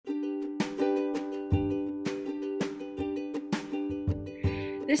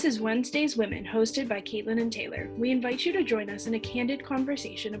This is Wednesday's Women, hosted by Caitlin and Taylor. We invite you to join us in a candid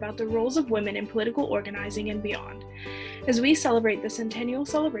conversation about the roles of women in political organizing and beyond, as we celebrate the centennial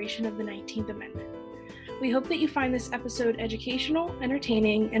celebration of the 19th Amendment. We hope that you find this episode educational,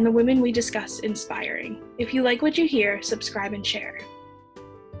 entertaining, and the women we discuss inspiring. If you like what you hear, subscribe and share.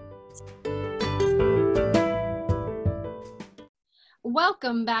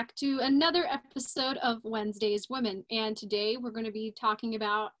 Welcome back to another episode of Wednesday's Women, and today we're going to be talking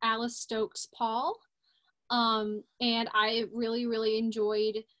about Alice Stokes Paul. And I really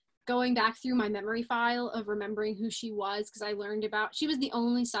enjoyed going back through my memory file of remembering who she was, because I learned about, she was the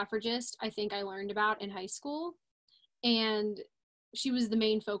only suffragist I think I learned about in high school, and she was the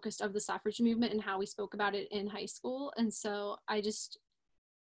main focus of the suffrage movement and how we spoke about it in high school. And so I just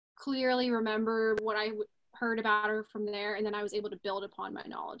clearly remember what I heard about her from there, and then I was able to build upon my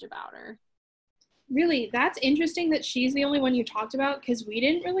knowledge about her. Really, that's interesting that she's the only one you talked about, because we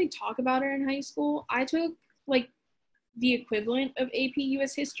didn't really talk about her in high school. I took the equivalent of AP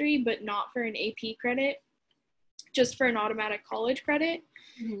US History, but not for an AP credit, just for an automatic college credit.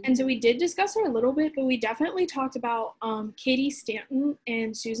 Mm-hmm. And so we did discuss her a little bit, but we definitely talked about Katie Stanton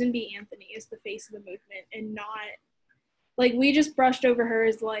and Susan B. Anthony as the face of the movement, and not we just brushed over her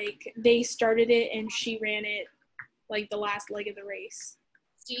as they started it and she ran it the last leg of the race.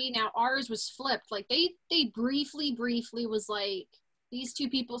 See, now ours was flipped. They briefly was these two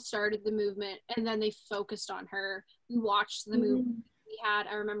people started the movement, and then they focused on her. We watched the movement. We had,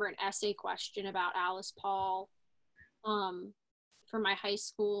 I remember, an essay question about Alice Paul for my high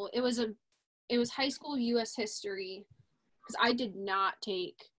school. It was high school US history, because I did not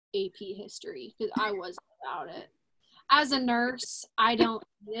take AP history because I wasn't about it. As a nurse, I don't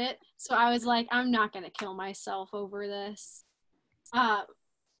need it, so I was like, I'm not going to kill myself over this.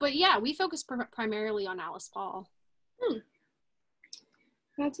 But yeah, we focused primarily on Alice Paul.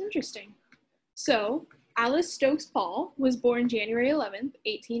 That's interesting. So, Alice Stokes Paul was born January 11th,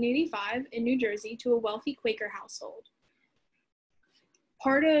 1885 in New Jersey to a wealthy Quaker household.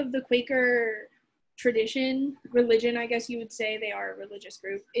 Part of the Quaker tradition, religion, I guess you would say, they are a religious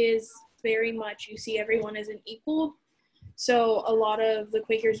group, is very much you see everyone as an equal. So a lot of the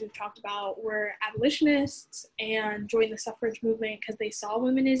Quakers we've talked about were abolitionists and joined the suffrage movement because they saw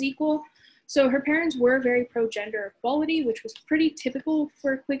women as equal. So her parents were very pro-gender equality, which was pretty typical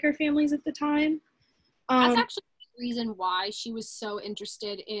for Quaker families at the time. That's actually the reason why she was so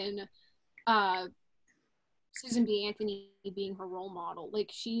interested in Susan B. Anthony being her role model.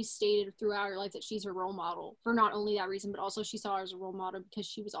 She stated throughout her life that she's her role model for not only that reason, but also she saw her as a role model because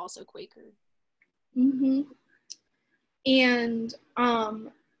she was also Quaker. Mm-hmm. And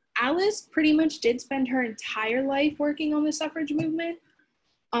Alice pretty much did spend her entire life working on the suffrage movement.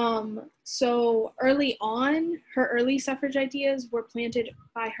 So early on, her early suffrage ideas were planted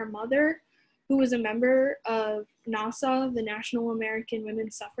by her mother, who was a member of NAWSA, the National American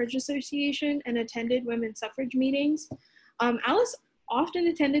Women's Suffrage Association, and attended women's suffrage meetings. Alice often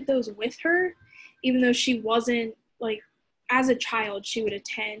attended those with her, even though she wasn't, as a child, she would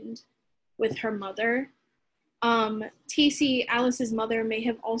attend with her mother. Tacy, Alice's mother, may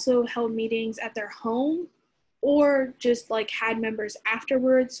have also held meetings at their home or just had members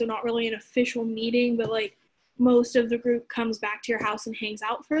afterwards. So not really an official meeting, but most of the group comes back to your house and hangs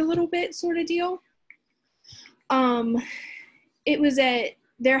out for a little bit sort of deal. It was at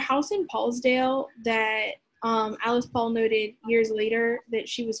their house in Paulsdale that Alice Paul noted years later that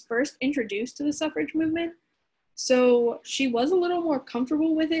she was first introduced to the suffrage movement. So she was a little more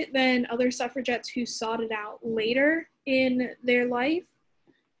comfortable with it than other suffragettes who sought it out later in their life.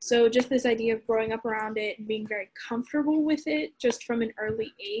 So just this idea of growing up around it and being very comfortable with it just from an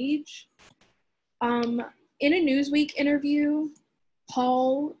early age. In a Newsweek interview,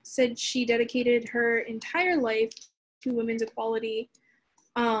 Paul said she dedicated her entire life to women's equality.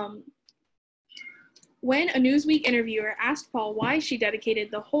 When a Newsweek interviewer asked Paul why she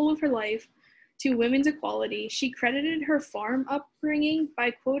dedicated the whole of her life to women's equality, she credited her farm upbringing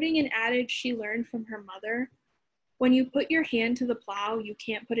by quoting an adage she learned from her mother: "When you put your hand to the plow, you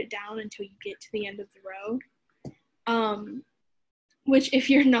can't put it down until you get to the end of the row." Which, if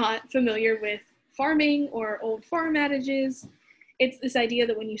you're not familiar with farming or old farm adages, it's this idea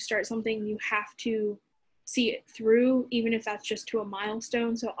that when you start something, you have to see it through, even if that's just to a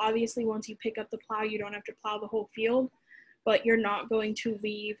milestone. So obviously, once you pick up the plow, you don't have to plow the whole field, but you're not going to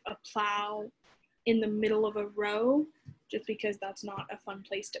leave a plow in the middle of a row just because that's not a fun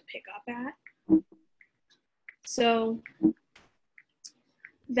place to pick up at. So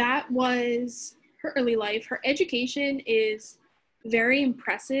that was her early life. Her education is very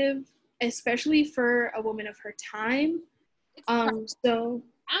impressive, especially for a woman of her time. So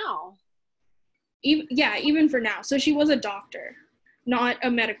now. Even for now. So she was a doctor, not a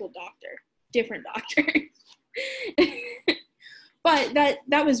medical doctor, different doctor. But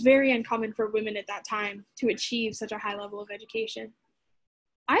that was very uncommon for women at that time to achieve such a high level of education.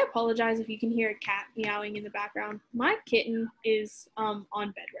 I apologize if you can hear a cat meowing in the background. My kitten is on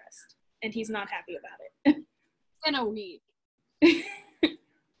bed rest, and he's not happy about it. In a week.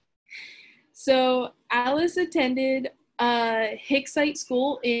 So Alice attended Hicksite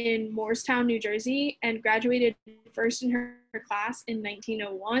School in Morristown, New Jersey, and graduated first in her class in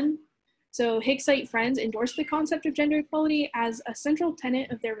 1901. So Hicksite Friends endorsed the concept of gender equality as a central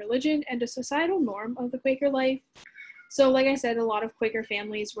tenet of their religion and a societal norm of the Quaker life. So like I said, a lot of Quaker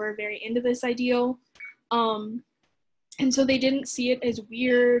families were very into this ideal. And so they didn't see it as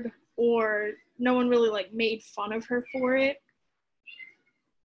weird, or no one really like made fun of her for it.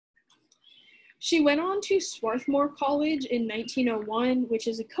 She went on to Swarthmore College in 1901, which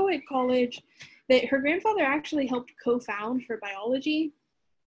is a co-ed college that her grandfather actually helped co-found for biology.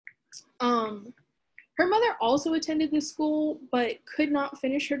 Her mother also attended this school, but could not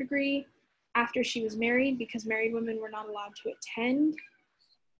finish her degree after she was married because married women were not allowed to attend.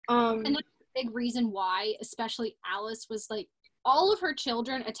 And that's a big reason why, especially Alice, was like, all of her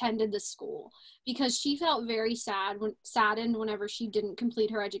children attended the school because she felt very saddened whenever she didn't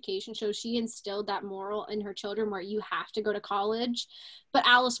complete her education. So she instilled that moral in her children where you have to go to college. But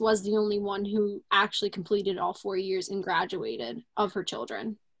Alice was the only one who actually completed all 4 years and graduated of her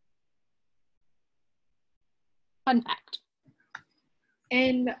children. Fun fact.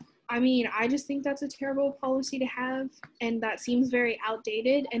 And I mean, I just think that's a terrible policy to have, and that seems very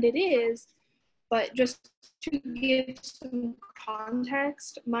outdated, and it is. But just to give some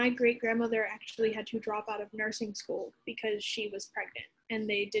context, my great-grandmother actually had to drop out of nursing school because she was pregnant, and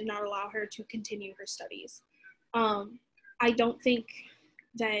they did not allow her to continue her studies. I don't think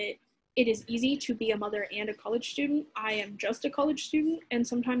that it is easy to be a mother and a college student. I am just a college student and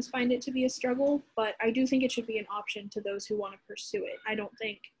sometimes find it to be a struggle, but I do think it should be an option to those who want to pursue it. I don't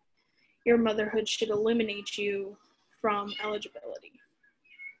think your motherhood should eliminate you from eligibility.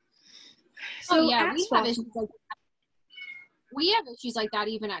 So yeah, we have issues like that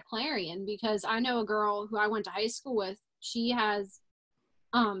even at Clarion, because I know a girl who I went to high school with. She just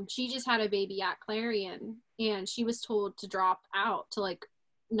had a baby at Clarion, and she was told to drop out, to like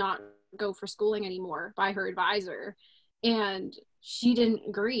not go for schooling anymore by her advisor, and she didn't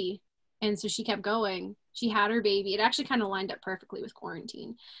agree, and so she kept going. She had her baby. It actually kind of lined up perfectly with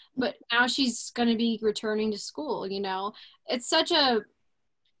quarantine, but now she's going to be returning to school. It's such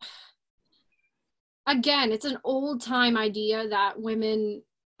again, it's an old time idea that women,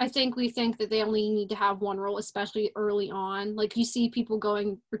 we think that they only need to have one role, especially early on. Like, you see people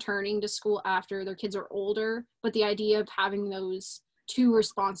returning to school after their kids are older, but the idea of having those two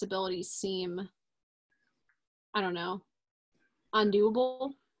responsibilities seem, I don't know,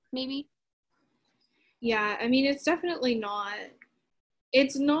 undoable, maybe? Yeah, I mean, it's definitely not,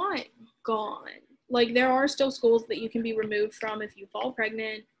 it's not gone. Like, there are still schools that you can be removed from if you fall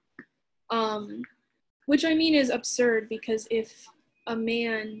pregnant, which I mean is absurd, because if a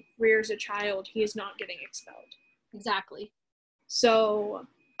man rears a child, he is not getting expelled. Exactly. So,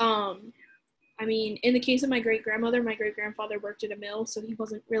 I mean, in the case of my great-grandmother, my great-grandfather worked at a mill, so he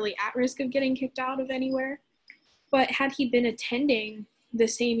wasn't really at risk of getting kicked out of anywhere. But had he been attending the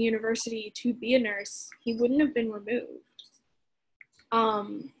same university to be a nurse, he wouldn't have been removed.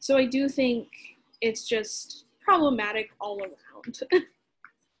 So I do think it's just problematic all around.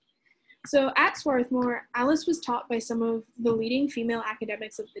 So at Swarthmore, Alice was taught by some of the leading female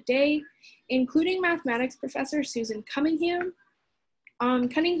academics of the day, including mathematics professor Susan Cunningham.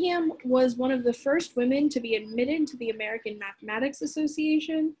 Cunningham was one of the first women to be admitted to the American Mathematics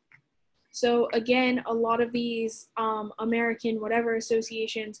Association. So again, a lot of these American whatever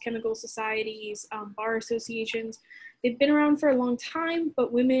associations, chemical societies, bar associations, they've been around for a long time,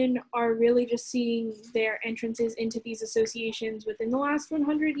 but women are really just seeing their entrances into these associations within the last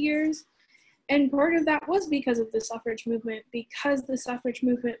 100 years. And part of that was because of the suffrage movement, because the suffrage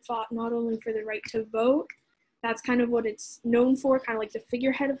movement fought not only for the right to vote, that's kind of what it's known for, kind of like the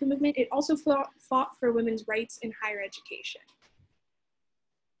figurehead of the movement, it also fought for women's rights in higher education.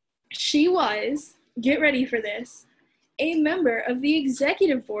 She was, get ready for this, a member of the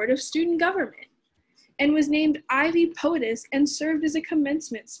executive board of student government, and was named Ivy Poetess and served as a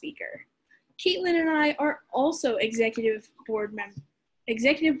commencement speaker. Caitlin and I are also executive board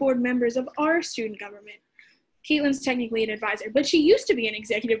members of our student government. Caitlin's technically an advisor, but she used to be an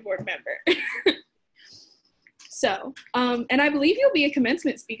executive board member. So, and I believe you'll be a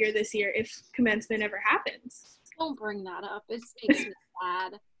commencement speaker this year if commencement ever happens. Don't bring that up. It makes me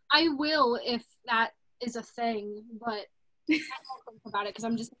sad. I will if that is a thing, but I don't think about it because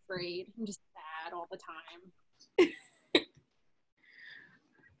I'm just afraid. I'm just sad all the time.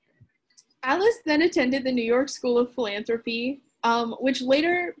 Alice then attended the New York School of Philanthropy, which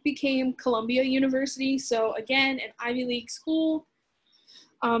later became Columbia University. So again, an Ivy League school,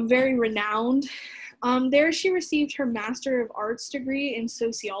 very renowned. There she received her Master of Arts degree in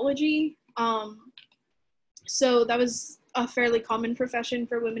sociology. So that was a fairly common profession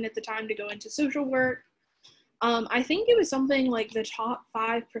for women at the time to go into social work. I think it was something like the top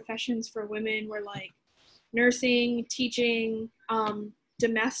 5 professions for women were like nursing, teaching,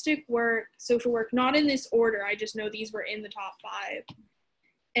 domestic work, social work, not in this order. I just know these were in the top 5.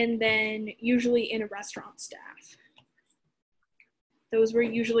 And then usually in a restaurant staff. Those were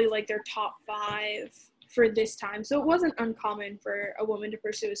usually like their top 5 for this time. So it wasn't uncommon for a woman to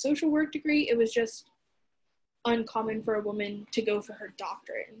pursue a social work degree. It was just uncommon for a woman to go for her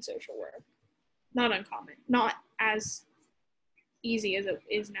doctorate in social work. Not uncommon, not as easy as it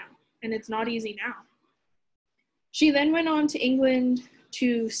is now. And it's not easy now. She then went on to England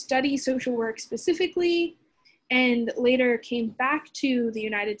to study social work specifically, and later came back to the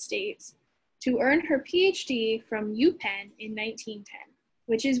United States to earn her PhD from UPenn in 1910,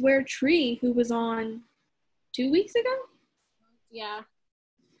 which is where Tree, who was on 2 weeks ago? Yeah.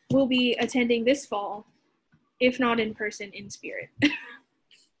 Will be attending this fall, if not in person, in spirit.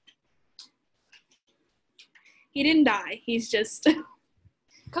 He didn't die. He's just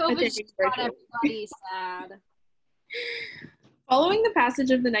COVID got everybody sad. Following the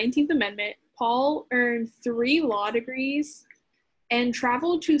passage of the 19th Amendment, Paul earned 3 law degrees and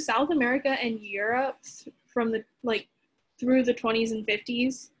traveled to South America and Europe from through the 20s and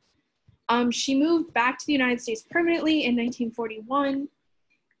 50s. She moved back to the United States permanently in 1941.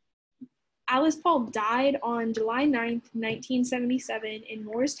 Alice Paul died on July 9th, 1977 in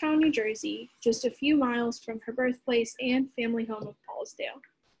Morristown, New Jersey, just a few miles from her birthplace and family home of Paulsdale.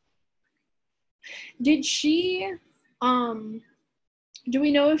 Did she, do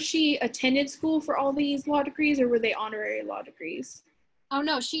we know if she attended school for all these law degrees, or were they honorary law degrees? Oh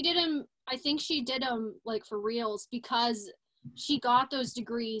no, she did them, I think she did them like for reals, because she got those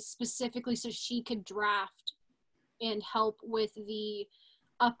degrees specifically so she could draft and help with the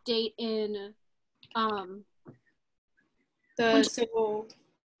update in the civil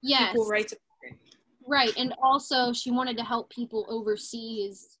equal rights. Right, and also she wanted to help people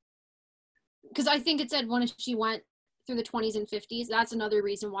overseas, because I think it said when she went through the 20s and 50s, that's another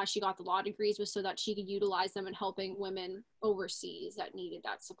reason why she got the law degrees, was so that she could utilize them in helping women overseas that needed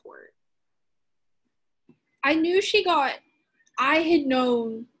that support. I knew I had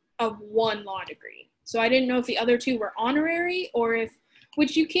known of 1 law degree, so I didn't know if the other 2 were honorary, or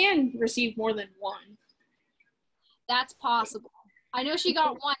which you can receive more than 1. That's possible. I know she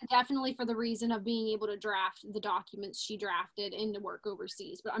got 1 definitely for the reason of being able to draft the documents she drafted and to work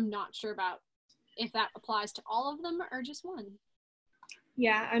overseas, but I'm not sure about if that applies to all of them or just 1.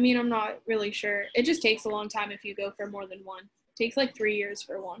 Yeah, I mean, I'm not really sure. It just takes a long time if you go for more than 1. It takes like 3 years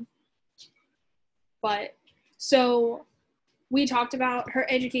for 1. But, so we talked about her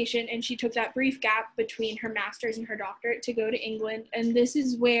education, and she took that brief gap between her master's and her doctorate to go to England, and this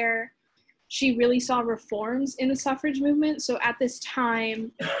is where she really saw reforms in the suffrage movement. So at this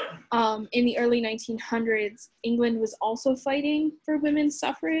time, in the early 1900s, England was also fighting for women's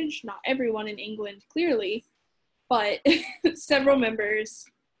suffrage. Not everyone in England, clearly, but several members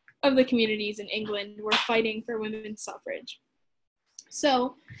of the communities in England were fighting for women's suffrage.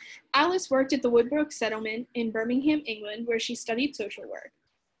 So Alice worked at the Woodbrook Settlement in Birmingham, England, where she studied social work.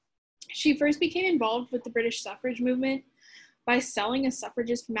 She first became involved with the British suffrage movement by selling a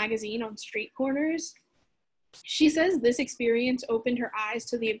suffragist magazine on street corners. She says this experience opened her eyes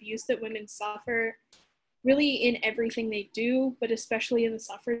to the abuse that women suffer, really in everything they do, but especially in the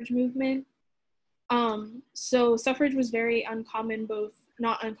suffrage movement. So suffrage was very uncommon,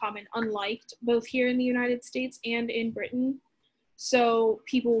 unliked, both here in the United States and in Britain. So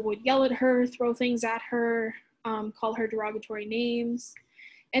people would yell at her, throw things at her, call her derogatory names.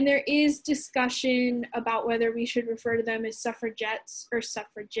 And there is discussion about whether we should refer to them as suffragettes or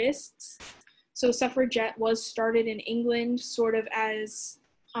suffragists. So suffragette was started in England sort of as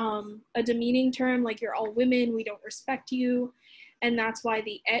a demeaning term, like you're all women, we don't respect you. And that's why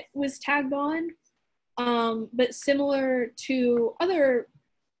the "et" was tagged on. But similar to other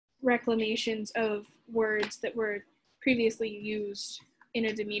reclamations of words that were previously used in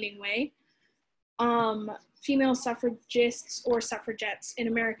a demeaning way, female suffragists or suffragettes in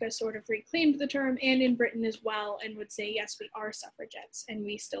America sort of reclaimed the term, and in Britain as well, and would say, yes, we are suffragettes and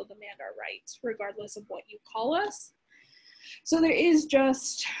we still demand our rights regardless of what you call us. So there is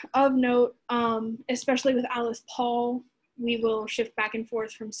just of note, especially with Alice Paul, we will shift back and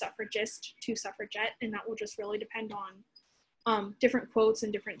forth from suffragist to suffragette, and that will just really depend on different quotes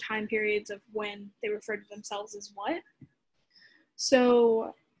and different time periods of when they refer to themselves as what.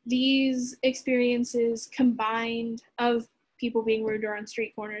 So these experiences combined of people being rude or on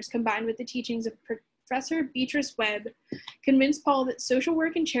street corners, combined with the teachings of Professor Beatrice Webb, convinced Paul that social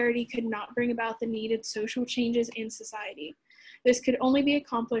work and charity could not bring about the needed social changes in society. This could only be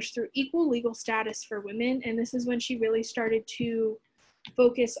accomplished through equal legal status for women, and this is when she really started to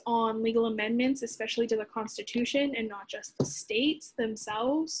focus on legal amendments, especially to the Constitution and not just the states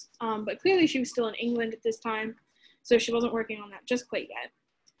themselves. But clearly she was still in England at this time, so she wasn't working on that just quite yet.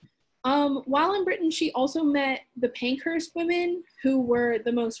 While in Britain, she also met the Pankhurst women, who were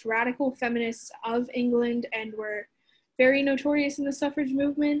the most radical feminists of England and were very notorious in the suffrage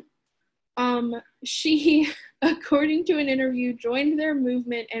movement. She, according to an interview, joined their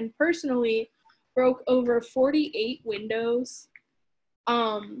movement and personally broke over 48 windows.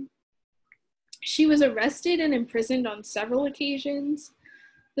 She was arrested and imprisoned on several occasions.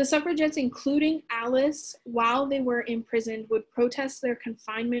 The suffragettes, including Alice, while they were imprisoned, would protest their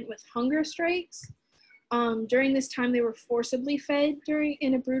confinement with hunger strikes. During this time, they were forcibly fed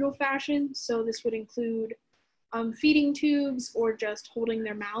in a brutal fashion, so this would include feeding tubes or just holding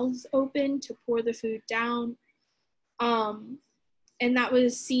their mouths open to pour the food down. And that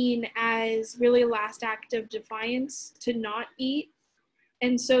was seen as really a last act of defiance to not eat.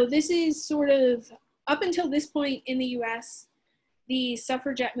 And so this is sort of, up until this point in the US, the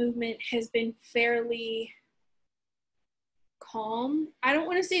suffragette movement has been fairly calm. I don't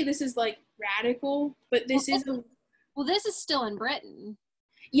want to say this is like radical, but this is this is still in Britain.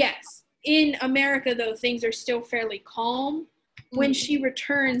 Yes. In America, though, things are still fairly calm. When she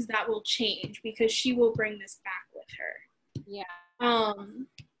returns, that will change because she will bring this back with her. Yeah.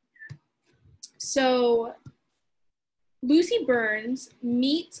 So Lucy Burns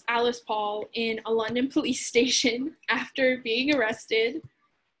meets Alice Paul in a London police station after being arrested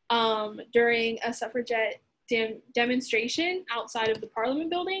during a suffragette demonstration outside of the Parliament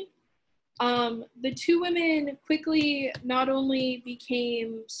building. The two women quickly not only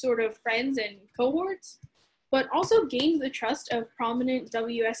became sort of friends and cohorts, but also gained the trust of prominent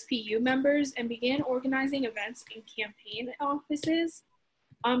WSPU members and began organizing events in campaign offices.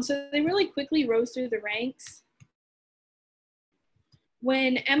 So they really quickly rose through the ranks.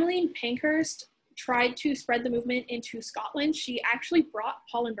 When Emmeline Pankhurst tried to spread the movement into Scotland, she actually brought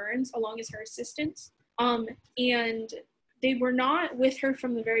Paul and Burns along as her assistants. And they were not with her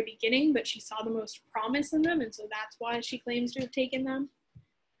from the very beginning, but she saw the most promise in them, and so that's why she claims to have taken them.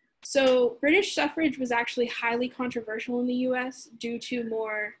 So British suffrage was actually highly controversial in the US due to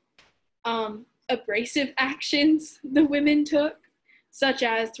more abrasive actions the women took, such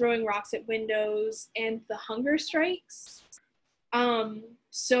as throwing rocks at windows and the hunger strikes.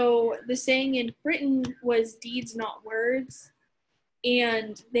 So the saying in Britain was deeds, not words,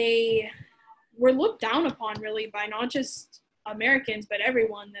 and they were looked down upon really by not just Americans, but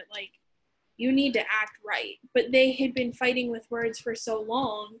everyone, that like, you need to act right. But they had been fighting with words for so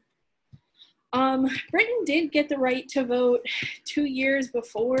long. Britain did get the right to vote 2 years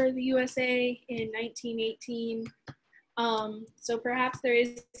before the USA in 1918. So perhaps there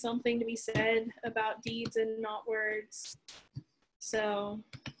is something to be said about deeds and not words. So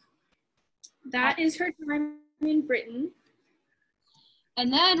that is her time in Britain.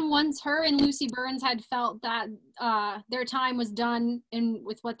 And then once her and Lucy Burns had felt that their time was done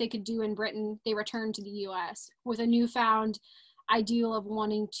with what they could do in Britain, they returned to the US with a newfound ideal of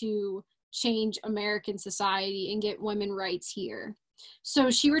wanting to change American society and get women rights here. So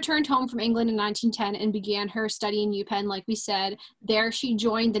she returned home from England in 1910 and began her study in UPenn, like we said. There she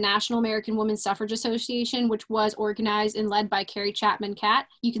joined the National American Women's Suffrage Association, which was organized and led by Carrie Chapman Catt.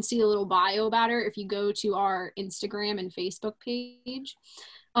 You can see a little bio about her if you go to our Instagram and Facebook page.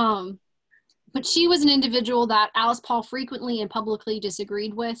 But she was an individual that Alice Paul frequently and publicly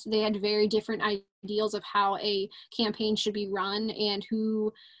disagreed with. They had very different ideals of how a campaign should be run and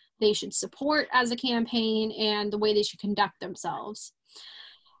who they should support as a campaign and the way they should conduct themselves.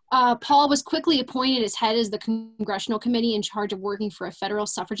 Paul was quickly appointed as head of the Congressional Committee in charge of working for a federal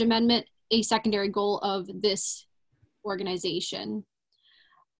suffrage amendment, a secondary goal of this organization.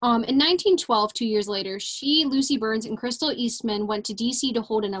 In 1912, 2 years later, Lucy Burns, and Crystal Eastman went to DC to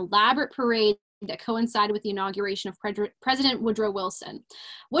hold an elaborate parade that coincided with the inauguration of President Woodrow Wilson.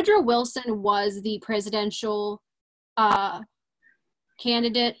 Woodrow Wilson was the presidential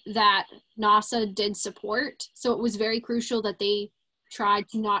candidate that NASA did support, so it was very crucial that they tried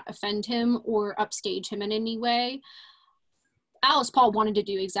to not offend him or upstage him in any way. Alice Paul wanted to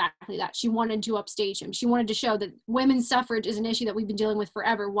do exactly that. She wanted to upstage him. She wanted to show that women's suffrage is an issue that we've been dealing with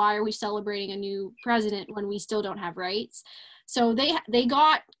forever. Why are we celebrating a new president when we still don't have rights? So they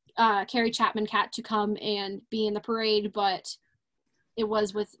got Carrie Chapman Catt to come and be in the parade, but it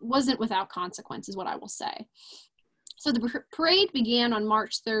wasn't without consequence, is what I will say. So the parade began on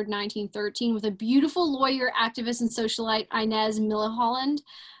March 3rd, 1913, with a beautiful lawyer, activist, and socialite, Inez Milholland.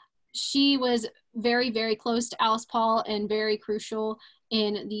 She was very, very close to Alice Paul and very crucial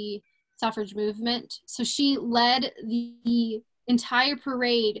in the suffrage movement. So she led the entire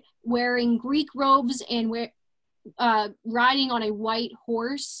parade wearing Greek robes and riding on a white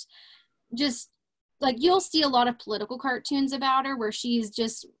horse. Just like, you'll see a lot of political cartoons about her where she's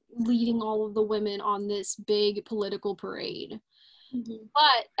just leading all of the women on this big political parade. Mm-hmm.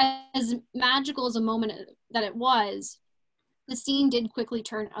 But as magical as a moment that it was, the scene did quickly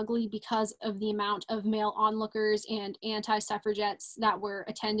turn ugly because of the amount of male onlookers and anti-suffragettes that were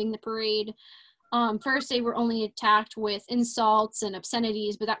attending the parade. First, they were only attacked with insults and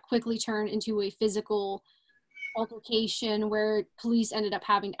obscenities, but that quickly turned into a physical altercation where police ended up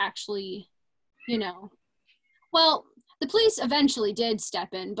having to actually, well, the police eventually did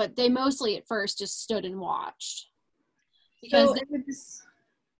step in, but they mostly at first just stood and watched. Because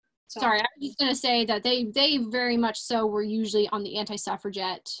sorry, I was just going to say that they very much so were usually on the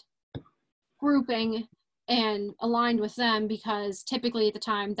anti-suffragette grouping and aligned with them, because typically at the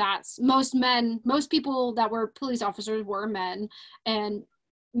time most people that were police officers were men, and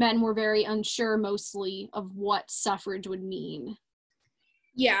men were very unsure mostly of what suffrage would mean.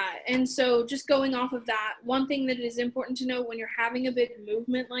 Yeah, and so just going off of that, one thing that is important to know when you're having a big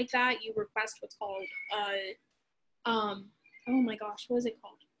movement like that, you request what's called, oh my gosh, what is it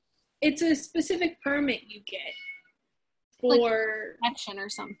called? It's a specific permit you get for protection or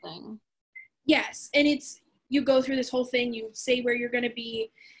something. Yes, and you go through this whole thing, you say where you're going to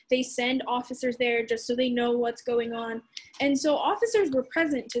be, they send officers there just so they know what's going on. And so officers were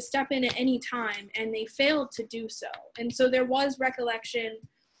present to step in at any time, and they failed to do so. And so there was recollection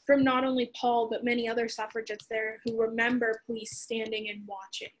from not only Paul, but many other suffragettes there who remember police standing and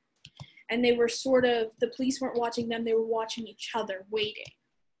watching. And they were the police weren't watching them, they were watching each other, waiting.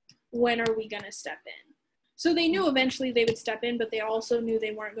 When are we going to step in? So they knew eventually they would step in, but they also knew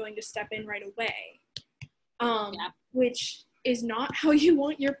they weren't going to step in right away. Which is not how you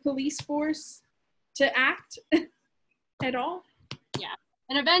want your police force to act at all. Yeah.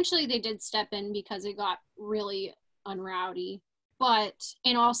 And eventually they did step in because it got really unrowdy.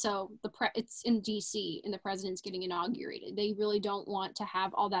 And also it's in DC and the president's getting inaugurated. They really don't want to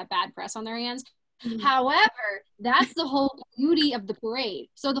have all that bad press on their hands. Mm-hmm. However, that's the whole beauty of the parade.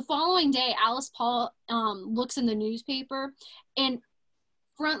 So the following day, Alice Paul looks in the newspaper, and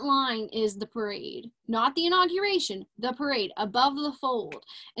front line is the parade, not the inauguration, the parade above the fold.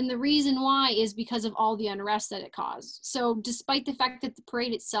 And the reason why is because of all the unrest that it caused. So despite the fact that the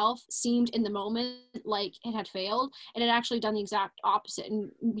parade itself seemed in the moment like it had failed, it had actually done the exact opposite and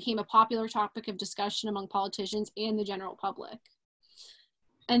became a popular topic of discussion among politicians and the general public.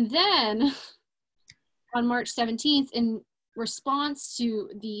 And then on March 17th, in response to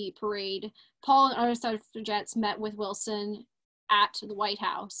the parade, Paul and other suffragettes met with Wilson at the White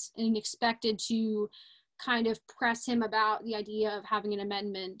House and expected to kind of press him about the idea of having an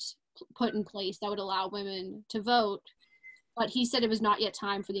amendment put in place that would allow women to vote. But he said it was not yet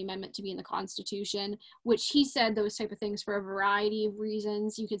time for the amendment to be in the Constitution, which he said those type of things for a variety of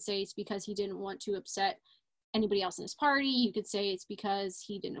reasons. You could say it's because he didn't want to upset anybody else in his party. You could say it's because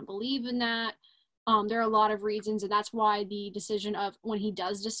he didn't believe in that. There are a lot of reasons, and that's why the decision of when he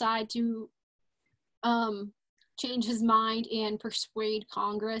does decide to change his mind and persuade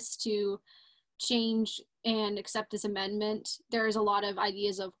Congress to change and accept this amendment, there's a lot of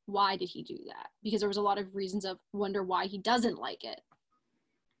ideas of why did he do that, because there was a lot of reasons of wonder why he doesn't like it.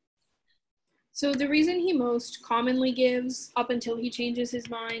 So the reason he most commonly gives up until he changes his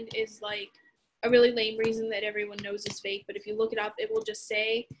mind is like a really lame reason that everyone knows is fake, but if you look it up, it will just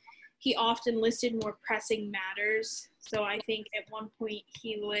say he often listed more pressing matters. So I think at one point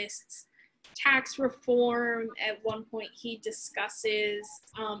he lists tax reform. At one point he discusses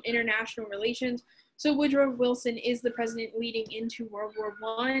international relations. So Woodrow Wilson is the president leading into World War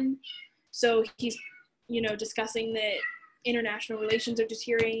I. So he's, discussing that international relations are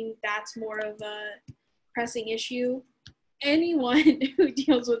deteriorating. That's more of a pressing issue. anyone who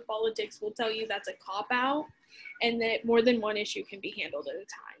deals with politics will tell you that's a cop-out and that more than one issue can be handled at a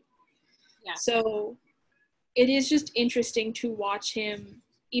time. Yeah. So it is just interesting to watch him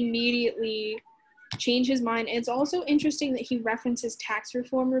immediately change his mind. And it's also interesting that he references tax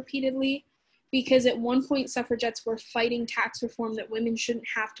reform repeatedly, because at one point suffragettes were fighting tax reform, that women shouldn't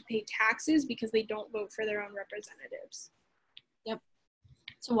have to pay taxes because they don't vote for their own representatives. Yep.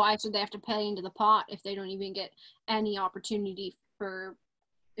 So why should they have to pay into the pot if they don't even get any opportunity for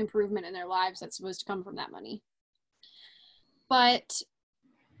improvement in their lives that's supposed to come from that money? But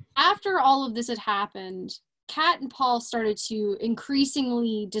after all of this had happened, Kat and Paul started to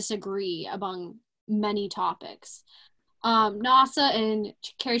increasingly disagree among many topics. NASA and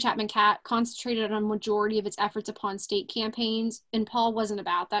Carrie Chapman Catt concentrated on a majority of its efforts upon state campaigns, and Paul wasn't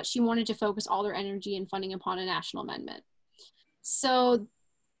about that. She wanted to focus all their energy and funding upon a national amendment. So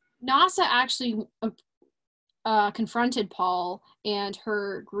NASA actually confronted Paul and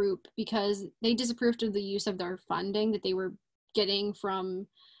her group because they disapproved of the use of their funding that they were getting from,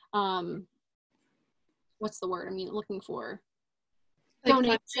 what's the word I'm looking for? Like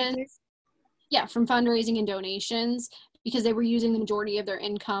donations. Yeah, from fundraising and donations, because they were using the majority of their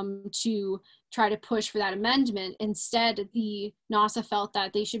income to try to push for that amendment. Instead, the NASA felt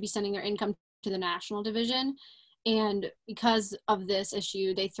that they should be sending their income to the national division. And because of this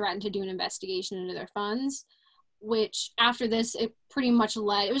issue, they threatened to do an investigation into their funds, which after this, it pretty much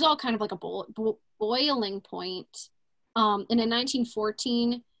led, it was all kind of like a boiling point. And in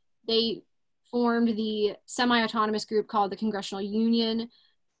 1914, they formed the semi-autonomous group called the Congressional Union,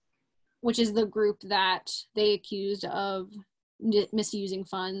 which is the group that they accused of misusing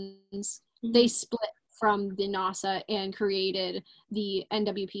funds. Mm-hmm. They split from the NASA and created the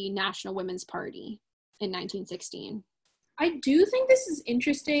NWP, National Women's Party, in 1916. I do think this is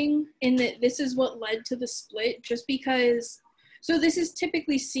interesting in that this is what led to the split, just because, so this is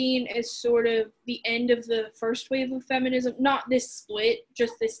typically seen as sort of the end of the first wave of feminism, not this split,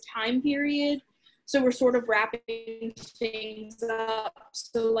 just this time period. So we're sort of wrapping things up.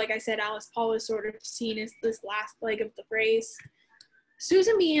 So like I said, Alice Paul is sort of seen as this last leg of the race.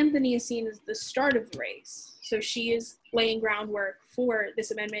 Susan B. Anthony is seen as the start of the race. So she is laying groundwork for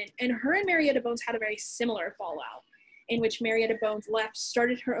this amendment. And her and Marietta Bones had a very similar fallout, in which Marietta Bones left,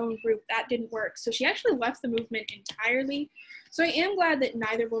 started her own group. That didn't work. So she actually left the movement entirely. So I am glad that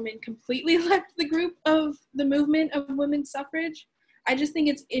neither woman completely left the group of the movement of women's suffrage. I just think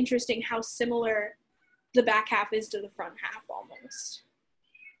it's interesting how similar the back half is to the front half almost.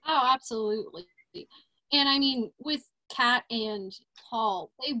 Oh, absolutely. And I mean, with Kat and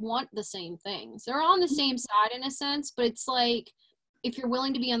Paul, they want the same things. They're on the same side in a sense, but it's like, if you're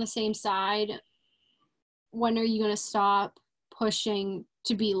willing to be on the same side, when are you going to stop pushing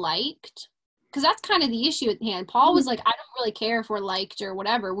to be liked? Because that's kind of the issue at hand. Paul was like, I don't really care if we're liked or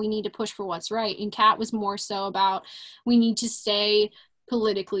whatever. We need to push for what's right. And Kat was more so about, we need to stay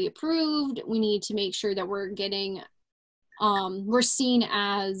politically approved. We need to make sure that we're getting, we're seen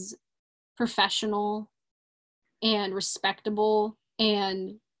as professional and respectable.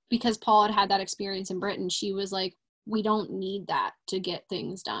 And because Paul had that experience in Britain, she was like, we don't need that to get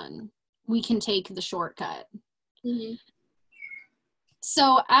things done. We can take the shortcut. Mm-hmm.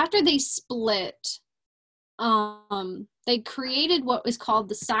 So after they split, they created what was called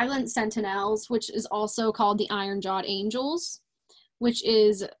the Silent Sentinels, which is also called the Iron-Jawed Angels, which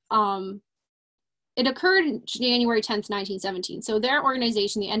is, it occurred January 10th, 1917. So their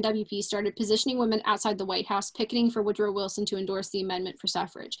organization, the NWP, started positioning women outside the White House, picketing for Woodrow Wilson to endorse the amendment for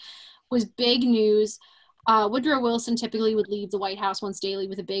suffrage. It was big news. Woodrow Wilson typically would leave the White House once daily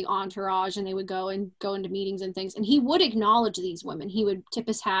with a big entourage, and they would go into meetings and things. And he would acknowledge these women. He would tip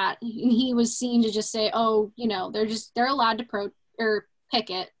his hat. And he was seen to just say, oh, you know, they're allowed to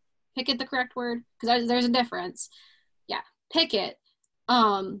picket. Picket the correct word? Because there's a difference. Yeah, picket.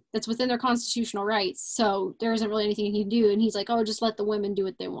 That's within their constitutional rights. So there isn't really anything he can do. And he's like, oh, just let the women do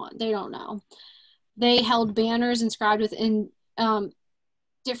what they want. They don't know. They held banners inscribed within,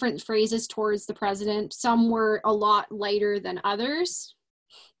 different phrases towards the president. Some were a lot lighter than others.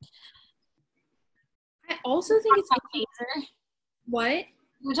 I also think it's Kaiser. What?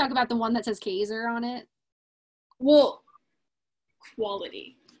 We talk about the one that says Kaiser on it. Well,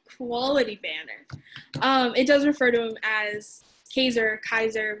 quality banner. It does refer to him as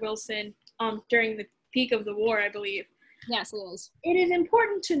Kaiser, Wilson, during the peak of the war, I believe. Yes, it is. It is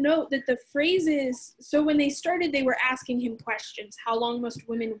important to note that the phrases, so when they started, they were asking him questions. How long must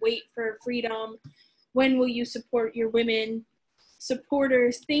women wait for freedom? When will you support your women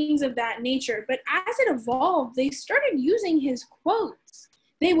supporters? Things of that nature. But as it evolved, they started using his quotes.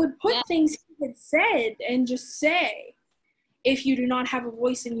 They would put things he had said and just say. if you do not have a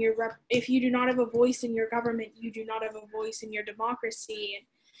voice in your if you do not have a voice in your government, you do not have a voice in your democracy. And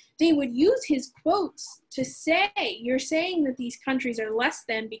they would use his quotes to say, you're saying that these countries are less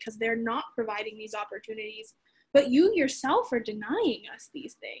than because they're not providing these opportunities, but you yourself are denying us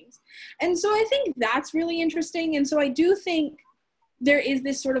these things. And so I think that's really interesting. And so I do think there is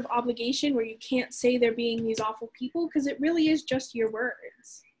this sort of obligation where you can't say they're being these awful people, because it really is just your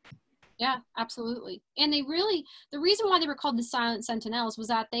words. Yeah, absolutely. And the reason why they were called the Silent Sentinels was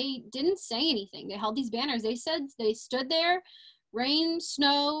that they didn't say anything. They held these banners. They said they stood there, rain,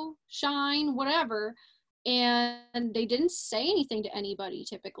 snow, shine, whatever, and they didn't say anything to anybody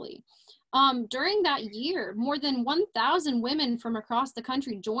typically. During that year, more than 1,000 women from across the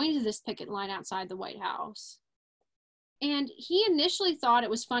country joined this picket line outside the White House. And he initially thought it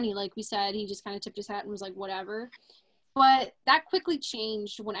was funny. Like we said, he just kind of tipped his hat and was like, whatever. But that quickly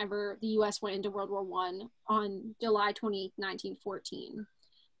changed whenever the U.S. went into World War I on July 28, 1914.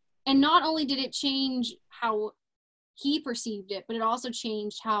 And not only did it change how he perceived it, but it also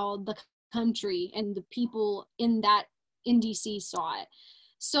changed how the country and the people in D.C. saw it.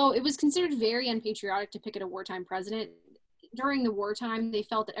 So it was considered very unpatriotic to picket a wartime president. During the wartime, they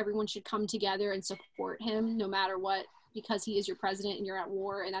felt that everyone should come together and support him no matter what, because he is your president and you're at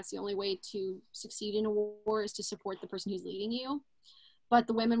war, and that's the only way to succeed in a war is to support the person who's leading you. But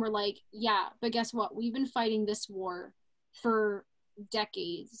the women were like, yeah, but guess what? We've been fighting this war for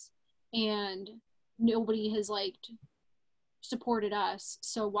decades, and nobody has supported us,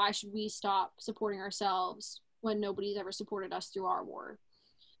 so why should we stop supporting ourselves when nobody's ever supported us through our war?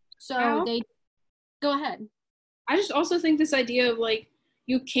 So they go ahead. I just also think this idea of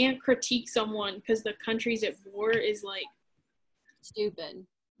you can't critique someone because the country's at war is stupid.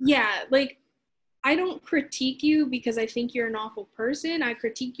 Yeah, I don't critique you because I think you're an awful person. I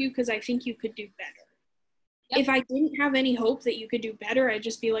critique you because I think you could do better. Yep. If I didn't have any hope that you could do better, I'd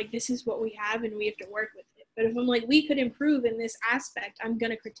just be like, this is what we have and we have to work with it. But if I'm like, we could improve in this aspect, I'm going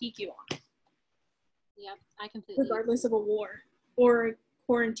to critique you on it. Yep, I completely regardless of a war or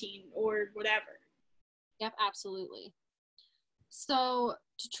quarantine or whatever. Yep, absolutely. So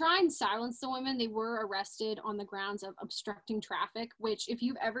to try and silence the women, they were arrested on the grounds of obstructing traffic, which if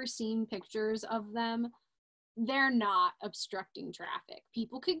you've ever seen pictures of them, they're not obstructing traffic.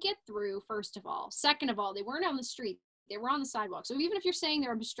 People could get through, first of all. Second of all, they weren't on the street. They were on the sidewalk. So even if you're saying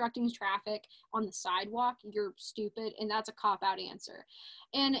they're obstructing traffic on the sidewalk, you're stupid, and that's a cop-out answer.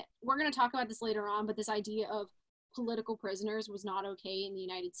 And we're going to talk about this later on, but this idea of political prisoners was not okay in the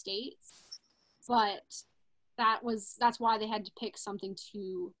United States. But that's why they had to pick something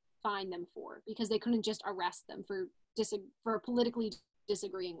to fine them for, because they couldn't just arrest them for politically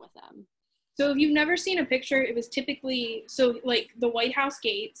disagreeing with them. So if you've never seen a picture, it was typically, the White House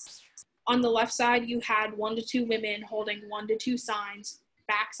gates, on the left side you had 1 to 2 women holding 1 to 2 signs,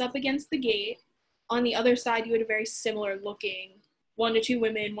 backs up against the gate. On the other side you had a very similar looking 1 to 2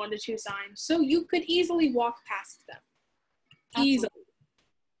 women, 1 to 2 signs. So you could easily walk past them. Absolutely. Easily.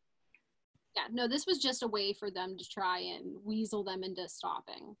 Yeah, no, this was just a way for them to try and weasel them into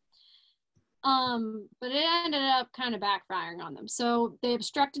stopping. But it ended up kind of backfiring on them. So they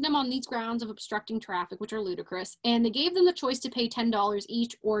obstructed them on these grounds of obstructing traffic, which are ludicrous, and they gave them the choice to pay $10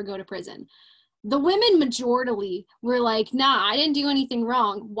 each or go to prison. The women majorly were like, nah, I didn't do anything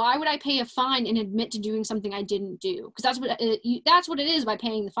wrong. Why would I pay a fine and admit to doing something I didn't do? Because that's what it is by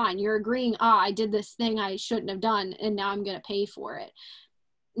paying the fine. You're agreeing, I did this thing I shouldn't have done, and now I'm going to pay for it.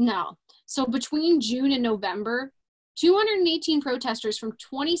 No. So between June and November, 218 protesters from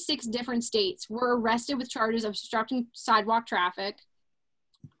 26 different states were arrested with charges of obstructing sidewalk traffic.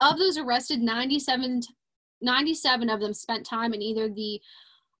 Of those arrested, 97 of them spent time in either the,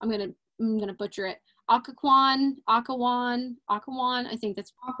 I'm gonna butcher it, Occoquan, I think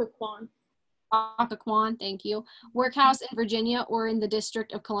that's Occoquan, thank you, workhouse in Virginia, or in the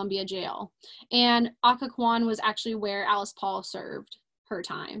District of Columbia jail. And Occoquan was actually where Alice Paul served her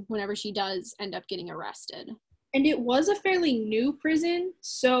time whenever she does end up getting arrested. And it was a fairly new prison,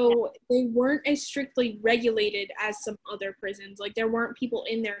 so they weren't as strictly regulated as some other prisons. There weren't people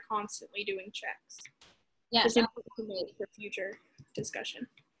in there constantly doing checks. Yeah, just important to note for future discussion.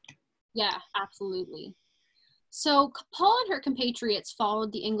 Yeah, absolutely. So Paul and her compatriots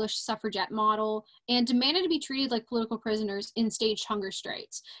followed the English suffragette model and demanded to be treated like political prisoners in staged hunger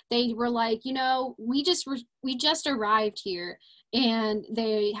strikes. They were like, we just arrived here, and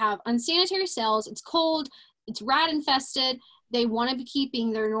they have unsanitary cells. It's cold. It's rat infested. They want to be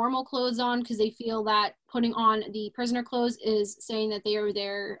keeping their normal clothes on because they feel that putting on the prisoner clothes is saying that they are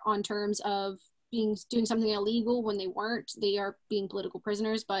there on terms of doing something illegal when they weren't. They are being political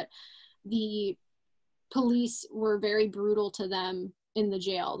prisoners, but the police were very brutal to them in the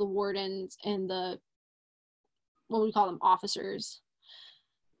jail, the wardens and the, what we call them, officers.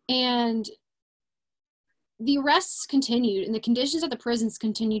 And the arrests continued, and the conditions at the prisons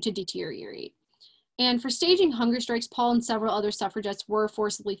continued to deteriorate. And for staging hunger strikes, Paul and several other suffragettes were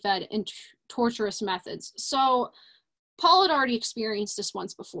forcibly fed in torturous methods. So Paul had already experienced this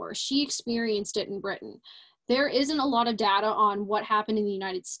once before. She experienced it in Britain. There isn't a lot of data on what happened in the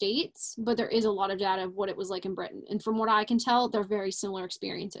United States, but there is a lot of data of what it was like in Britain. And from what I can tell, they're very similar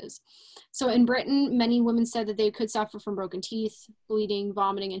experiences. So in Britain, many women said that they could suffer from broken teeth, bleeding,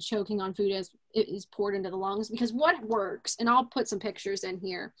 vomiting, and choking on food as it is poured into the lungs. Because what works, and I'll put some pictures in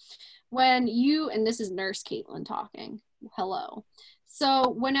here, when you, and this is Nurse Caitlin talking, hello. So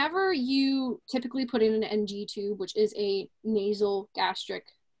whenever you typically put in an NG tube, which is a nasal gastric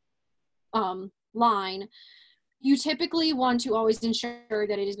line, you typically want to always ensure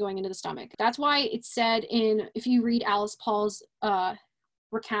that it is going into the stomach. That's why it's said in, if you read Alice Paul's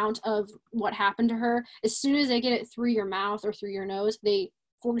recount of what happened to her, as soon as they get it through your mouth or through your nose, they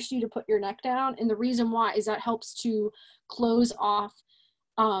force you to put your neck down. And the reason why is that helps to close off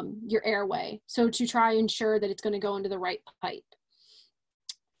your airway. So to try and ensure that it's going to go into the right pipe.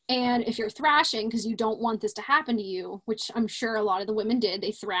 And if you're thrashing, because you don't want this to happen to you, which I'm sure a lot of the women did,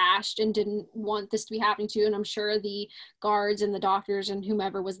 they thrashed and didn't want this to be happening to you. And I'm sure the guards and the doctors and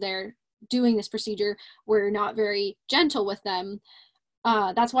whomever was there doing this procedure were not very gentle with them.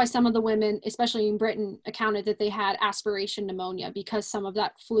 That's why some of the women, especially in Britain, accounted that they had aspiration pneumonia because some of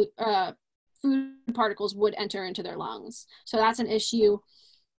that food particles would enter into their lungs. So that's an issue.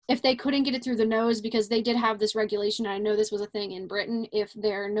 If they couldn't get it through the nose, because they did have this regulation, and I know this was a thing in Britain, if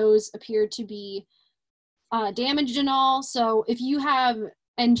their nose appeared to be damaged and all. So if you have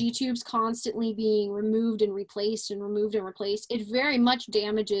NG tubes constantly being removed and replaced and removed and replaced, it very much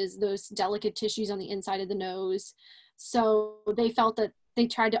damages those delicate tissues on the inside of the nose. So they felt that they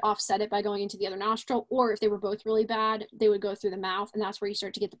tried to offset it by going into the other nostril, or if they were both really bad, they would go through the mouth, and that's where you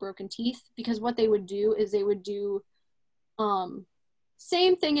start to get the broken teeth. Because what they would do is they would do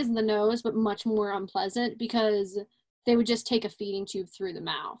same thing as the nose, but much more unpleasant, because they would just take a feeding tube through the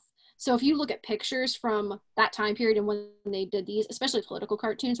mouth. So if you look at pictures from that time period and when they did these, especially political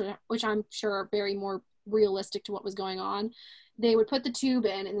cartoons, which I'm sure are very more realistic to what was going on, they would put the tube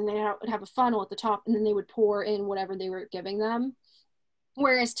in, and then they would have a funnel at the top, and then they would pour in whatever they were giving them.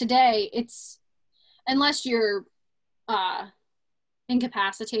 Whereas today, it's, unless you're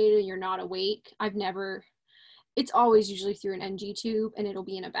incapacitated and you're not awake, it's always usually through an NG tube, and it'll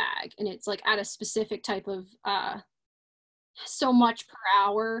be in a bag, and it's like at a specific type of so much per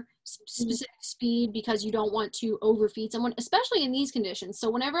hour specific speed, because you don't want to overfeed someone, especially in these conditions. So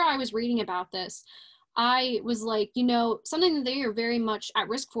whenever I was reading about this, I was like, something that they are very much at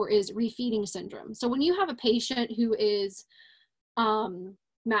risk for is refeeding syndrome. So when you have a patient who is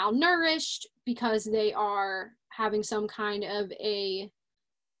malnourished because they are having some kind of a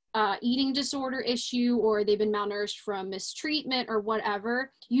eating disorder issue, or they've been malnourished from mistreatment or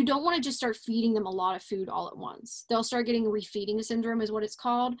whatever, you don't want to just start feeding them a lot of food all at once. They'll start getting refeeding syndrome is what it's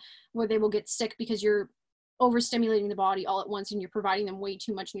called, where they will get sick because you're overstimulating the body all at once and you're providing them way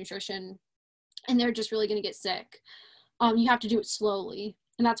too much nutrition, and they're just really going to get sick. You have to do it slowly.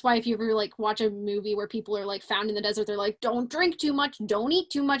 And that's why if you ever watch a movie where people are found in the desert, they're like, don't drink too much, don't eat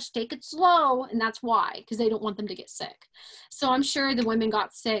too much, take it slow. And that's why, because they don't want them to get sick. So I'm sure the women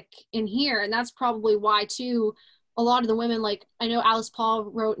got sick in here. And that's probably why too, a lot of the women, I know Alice Paul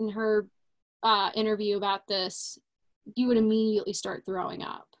wrote in her interview about this, you would immediately start throwing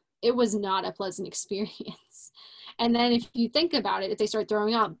up. It was not a pleasant experience. And then if you think about it, if they start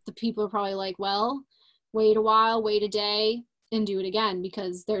throwing up, the people are probably like, well, wait a while, wait a day, and do it again,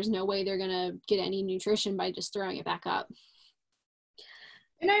 because there's no way they're gonna get any nutrition by just throwing it back up.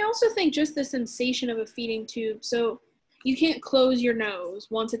 And I also think just the sensation of a feeding tube, so you can't close your nose.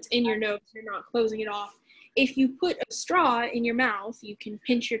 Once it's in your nose, you're not closing it off. If you put a straw in your mouth, you can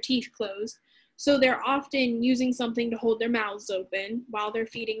pinch your teeth closed. So they're often using something to hold their mouths open while they're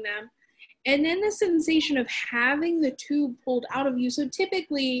feeding them. And then the sensation of having the tube pulled out of you. So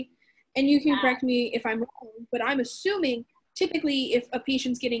typically, and you can correct me if I'm wrong, but I'm assuming typically if a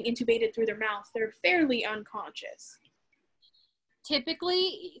patient's getting intubated through their mouth, they're fairly unconscious.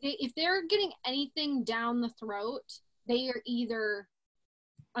 Typically, if they're getting anything down the throat, they are either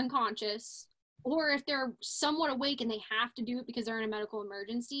unconscious, or if they're somewhat awake and they have to do it because they're in a medical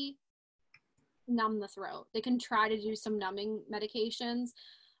emergency, numb the throat. They can try to do some numbing medications,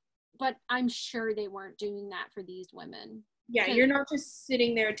 but I'm sure they weren't doing that for these women. Yeah, you're not just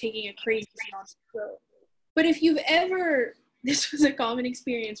sitting there taking a crazy throat. But if you've ever, this was a common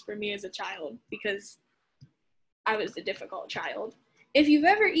experience for me as a child, because I was a difficult child. If you've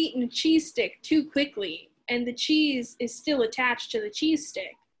ever eaten a cheese stick too quickly and the cheese is still attached to the cheese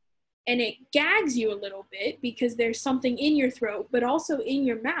stick and it gags you a little bit because there's something in your throat, but also in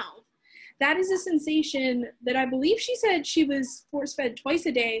your mouth, that is a sensation that I believe she said she was force fed twice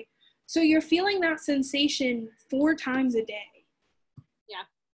a day. So you're feeling that sensation 4 times a day. Yeah.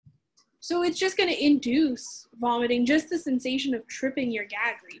 So it's just going to induce vomiting, just the sensation of tripping your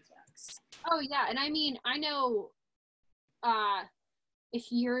gag reflex. Oh yeah, and I mean, I know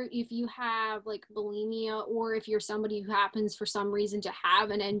if you have like bulimia, or if you're somebody who happens for some reason to have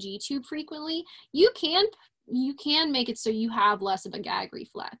an NG tube frequently, you can make it so you have less of a gag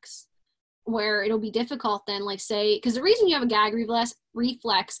reflex, where it'll be difficult then, like say, because the reason you have a gag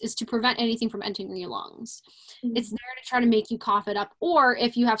reflex is to prevent anything from entering your lungs. Mm-hmm. It's there to try to make you cough it up, or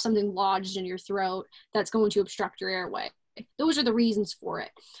if you have something lodged in your throat that's going to obstruct your airway. Those are the reasons for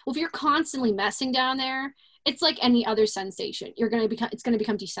it. Well, if you're constantly messing down there, it's like any other sensation. It's going to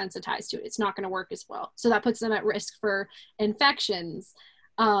become desensitized to it. It's not going to work as well. So that puts them at risk for infections,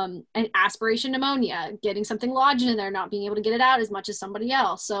 and aspiration pneumonia, getting something lodged in there, not being able to get it out as much as somebody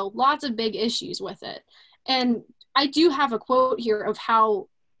else. So lots of big issues with it. And I do have a quote here of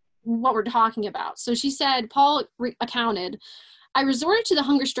what we're talking about. So she said, Paul accounted, I resorted to the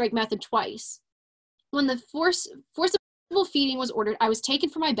hunger strike method twice. When the forcible feeding was ordered, I was taken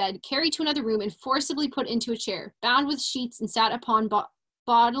from my bed, carried to another room, and forcibly put into a chair, bound with sheets and sat upon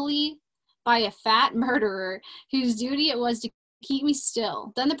bodily by a fat murderer whose duty it was to keep me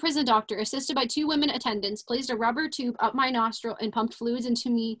still. Then the prison doctor, assisted by 2 women attendants, placed a rubber tube up my nostril and pumped fluids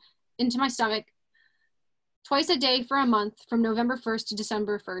into my stomach twice a day for a month, from November 1st to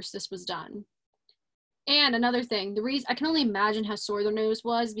December 1st. This was done. And another thing, the reason I can only imagine how sore their nose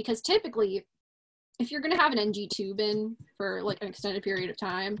was, because typically, if you're going to have an NG tube in for like an extended period of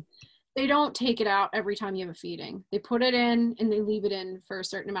time, they don't take it out every time you have a feeding. They put it in and they leave it in for a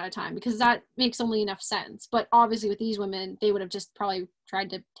certain amount of time, because that makes only enough sense. But obviously with these women, they would have just probably tried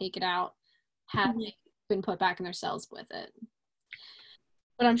to take it out had they been put back in their cells with it.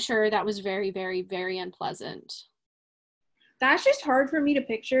 But I'm sure that was very, very, very unpleasant. That's just hard for me to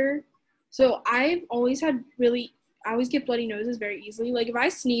picture. So I always get bloody noses very easily. Like if I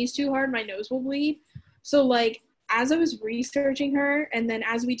sneeze too hard, my nose will bleed. So like as I was researching her, and then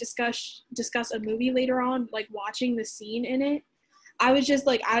as we discuss a movie later on, like watching the scene in it, I was just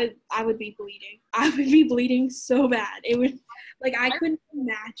like, I would be bleeding. I would be bleeding so bad. It would, like, I couldn't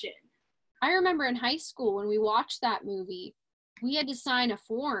imagine. I remember in high school when we watched that movie, we had to sign a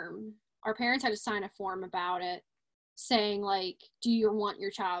form. Our parents had to sign a form about it, saying like, do you want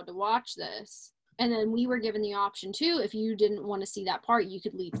your child to watch this? And then we were given the option too, if you didn't want to see that part, you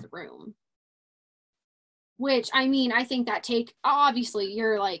could leave the room. Which, I mean, I think that obviously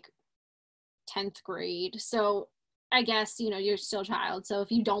you're like 10th grade. So I guess, you're still a child. So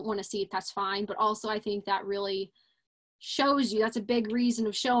if you don't want to see it, that's fine. But also I think that really shows you, that's a big reason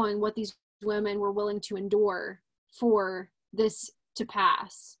of showing what these women were willing to endure for this to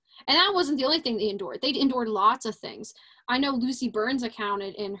pass. And that wasn't the only thing they endured. They endured lots of things. I know Lucy Burns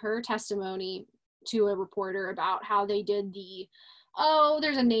accounted in her testimony to a reporter about how they did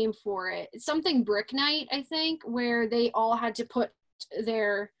there's a name for it. It's something brick night, I think, where they all had to put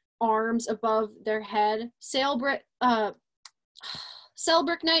their arms above their head. Cell brick night.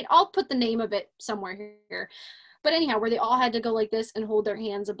 I'll put the name of it somewhere here. But anyhow, where they all had to go like this and hold their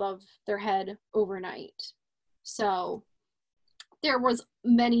hands above their head overnight. So there was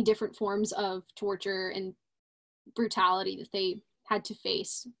many different forms of torture and brutality that they had to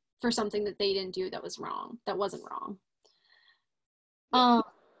face for something that they didn't do that wasn't wrong.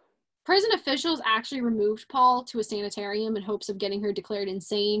 Prison officials actually removed Paul to a sanitarium in hopes of getting her declared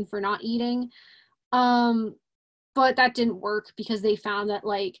insane for not eating. But that didn't work, because they found that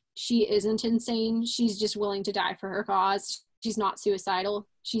like she isn't insane. She's just willing to die for her cause. She's not suicidal.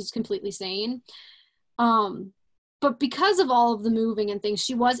 She's completely sane. But because of all of the moving and things,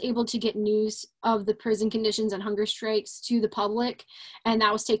 she was able to get news of the prison conditions and hunger strikes to the public, and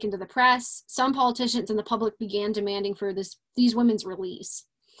that was taken to the press. Some politicians and the public began demanding for these women's release.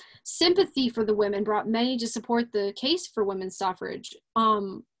 Sympathy for the women brought many to support the case for women's suffrage.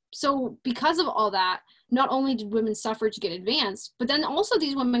 So because of all that, not only did women's suffrage get advanced, but then also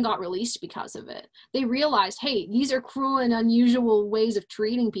these women got released because of it. They realized, hey, these are cruel and unusual ways of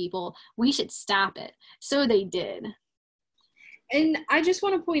treating people. We should stop it. So they did. And I just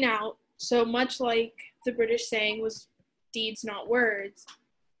want to point out, so much like the British saying was deeds, not words,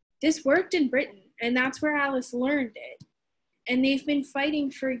 this worked in Britain, and that's where Alice learned it. And they've been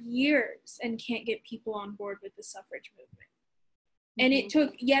fighting for years and can't get people on board with the suffrage movement. And it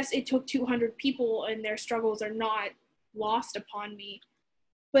took 200 people, and their struggles are not lost upon me.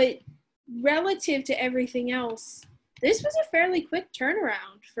 But relative to everything else, this was a fairly quick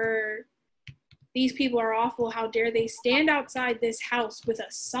turnaround for these people are awful. How dare they stand outside this house with a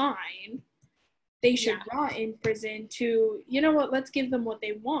sign? They should rot in prison to, you know what, let's give them what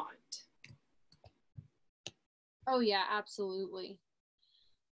they want. Oh, yeah, absolutely.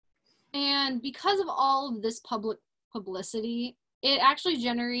 And because of all of this public publicity, it actually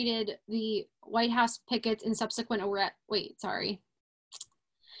generated the White House pickets and subsequent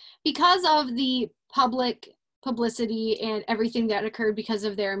because of the public publicity and everything that occurred because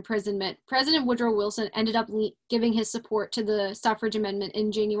of their imprisonment, President Woodrow Wilson ended up giving his support to the suffrage amendment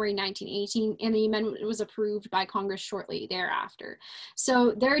in January 1918, and the amendment was approved by Congress shortly thereafter.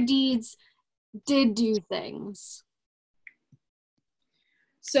 So their deeds did do things.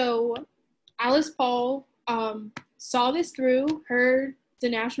 So Alice Paul saw this through, the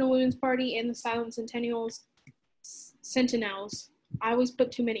National Women's Party and the Silent Sentinels. I always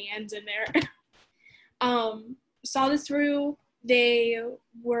put too many N's in there. Saw this through. They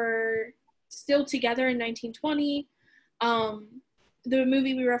were still together in 1920. The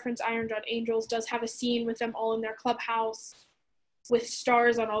movie we reference, Iron Dog Angels, does have a scene with them all in their clubhouse with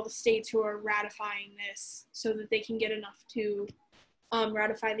stars on all the states who are ratifying this so that they can get enough to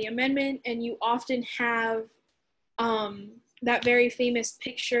ratify the amendment. And you often have that very famous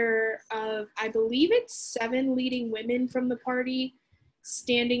picture of, I believe it's 7 leading women from the party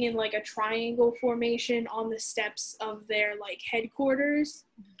standing in like a triangle formation on the steps of their like headquarters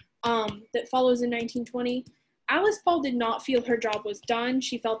that follows in 1920. Alice Paul did not feel her job was done.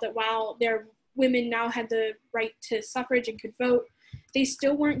 She felt that while their women now had the right to suffrage and could vote, they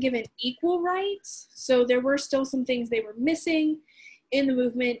still weren't given equal rights. So there were still some things they were missing in the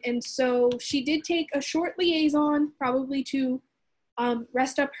movement. And so she did take a short liaison, probably to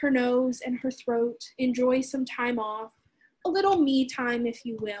rest up her nose and her throat, enjoy some time off, a little me time, if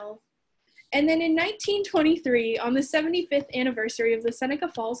you will. And then in 1923, on the 75th anniversary of the Seneca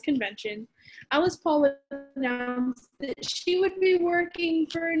Falls Convention, Alice Paul announced that she would be working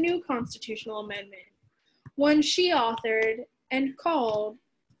for a new constitutional amendment, one she authored and called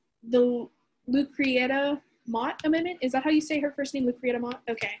the Lucretia Mott Amendment. Is that how you say her first name, Lucretia Mott?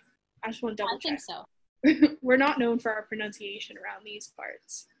 Okay, I just want to double check. I think so. We're not known for our pronunciation around these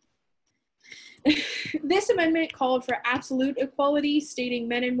parts. This amendment called for absolute equality, stating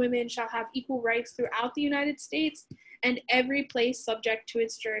men and women shall have equal rights throughout the United States and every place subject to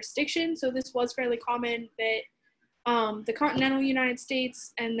its jurisdiction. So this was fairly common that the continental United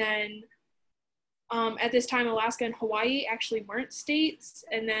States and then at this time Alaska and Hawaii actually weren't states,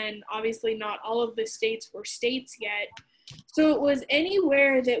 and then obviously not all of the states were states yet. So it was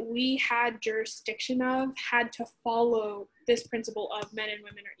anywhere that we had jurisdiction of had to follow this principle of men and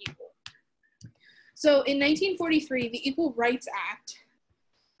women are equal. So in 1943, the Equal Rights Act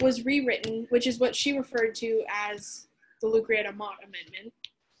was rewritten, which is what she referred to as the Lucretia Mott Amendment,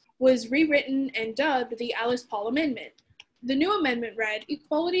 was rewritten and dubbed the Alice Paul Amendment. The new amendment read,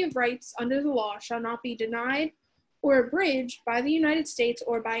 equality of rights under the law shall not be denied or abridged by the United States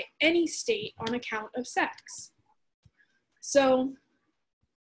or by any state on account of sex. So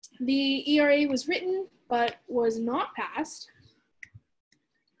the ERA was written, but was not passed.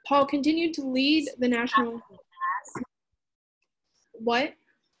 Paul continued to lead the national... What?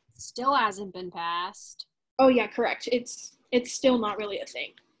 Still hasn't been passed. Oh yeah, correct. It's still not really a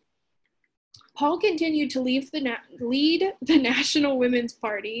thing. Paul continued to lead the National Women's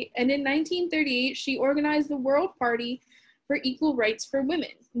Party, and in 1938 she organized the World Party for Equal Rights for Women,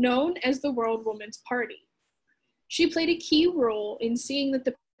 known as the World Women's Party. She played a key role in seeing that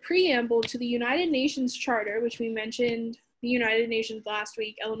the preamble to the United Nations Charter, which we mentioned the United Nations last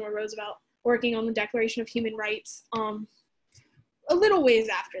week, Eleanor Roosevelt working on the Declaration of Human Rights a little ways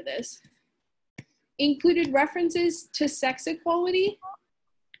after this, included references to sex equality,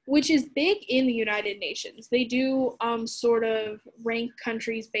 which is big in the United Nations. They do sort of rank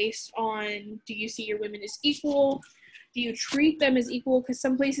countries based on, do you see your women as equal? Do you treat them as equal? Because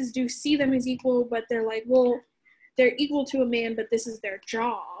some places do see them as equal, but they're like, well, they're equal to a man, but this is their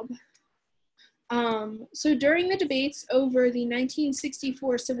job. So during the debates over the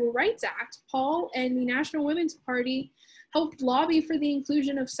 1964 Civil Rights Act, Paul and the National Women's Party helped lobby for the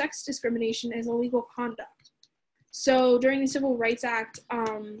inclusion of sex discrimination as a legal conduct. So during the Civil Rights Act,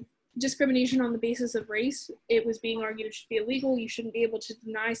 discrimination on the basis of race, it was being argued it should be illegal. You shouldn't be able to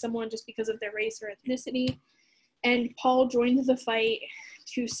deny someone just because of their race or ethnicity. And Paul joined the fight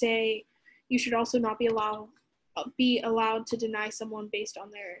to say you should also not be allowed to deny someone based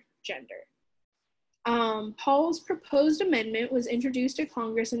on their gender. Paul's proposed amendment was introduced to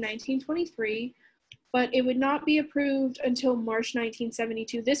Congress in 1923, but it would not be approved until March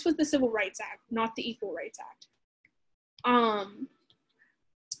 1972. This was the Civil Rights Act, not the Equal Rights Act.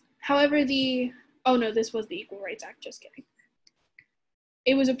 However, this was the Equal Rights Act, just kidding.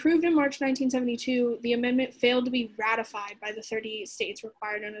 It was approved in March 1972. The amendment failed to be ratified by the 38 states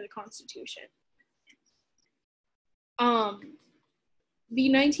required under the Constitution. The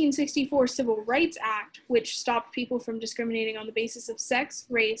 1964 Civil Rights Act, which stopped people from discriminating on the basis of sex,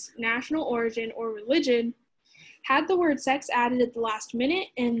 race, national origin, or religion, had the word sex added at the last minute,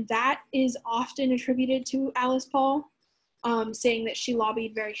 and that is often attributed to Alice Paul, saying that she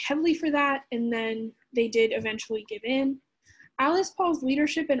lobbied very heavily for that, and then they did eventually give in. Alice Paul's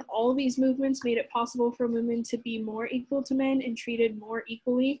leadership in all of these movements made it possible for women to be more equal to men and treated more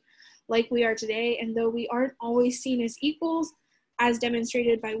equally like we are today, and though we aren't always seen as equals, as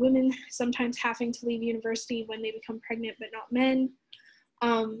demonstrated by women sometimes having to leave university when they become pregnant but not men,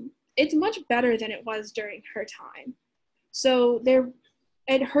 it's much better than it was during her time. So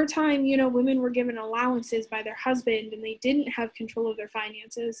at her time, women were given allowances by their husband and they didn't have control of their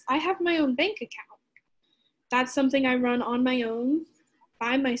finances. I have my own bank account. That's something I run on my own,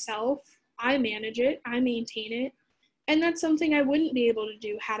 by myself. I manage it, I maintain it, and that's something I wouldn't be able to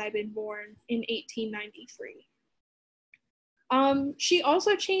do had I been born in 1893. She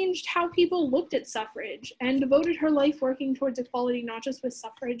also changed how people looked at suffrage and devoted her life working towards equality, not just with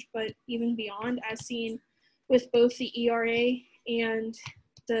suffrage, but even beyond, as seen with both the ERA and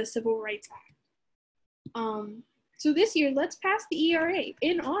the Civil Rights Act. So this year, let's pass the ERA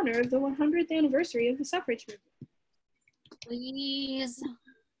in honor of the 100th anniversary of the suffrage movement. Please.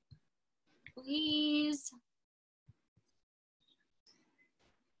 Please.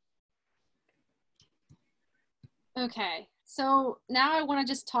 Okay, so now I want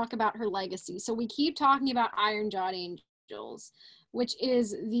to just talk about her legacy. So we keep talking about Iron Jawed Angels, which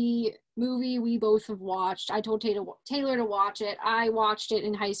is the movie we both have watched. I told Taylor to watch it. I watched it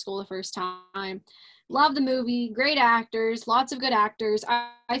in high school the first time. Love the movie, great actors, lots of good actors.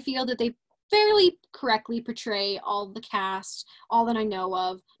 I feel that they fairly correctly portray all the cast, all that I know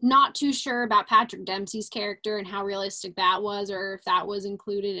of. Not too sure about Patrick Dempsey's character and how realistic that was, or if that was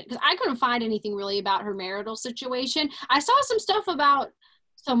included, because I couldn't find anything really about her marital situation. I saw some stuff about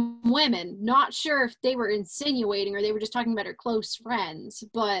some women, not sure if they were insinuating or they were just talking about her close friends,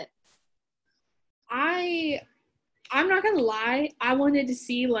 but I'm not gonna lie, I wanted to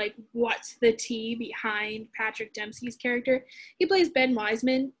see what's the tea behind Patrick Dempsey's character. He plays Ben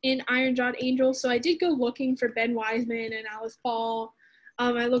Wiseman in Iron Jawed Angel, so I did go looking for Ben Wiseman and Alice Paul.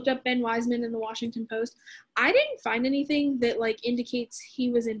 I looked up Ben Wiseman in the Washington Post. I didn't find anything that indicates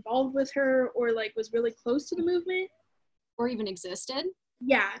he was involved with her or was really close to the movement. Or even existed.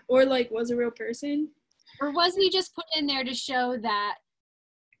 Yeah, or was a real person. Or was he just put in there to show that,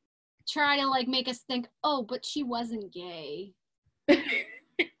 try to make us think, oh, but she wasn't gay. We're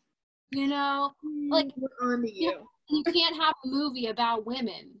on to you. You can't have a movie about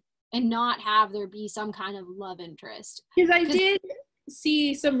women and not have there be some kind of love interest. Because I did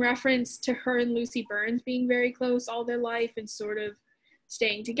see some reference to her and Lucy Burns being very close all their life and sort of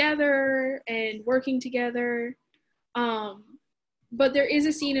staying together and working together. But there is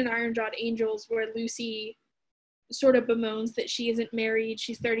a scene in Iron Jawed Angels where Lucy sort of bemoans that she isn't married,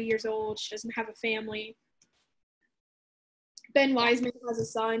 she's 30 years old, she doesn't have a family. Ben Wiseman has a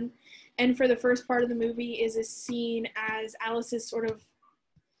son, and for the first part of the movie is a scene as Alice is sort of,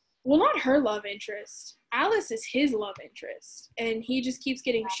 well, not her love interest. Alice is his love interest, and he just keeps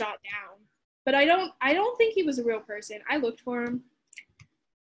getting shot down. But I don't think he was a real person. I looked for him.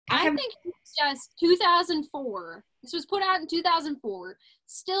 I think it's just 2004. This was put out in 2004.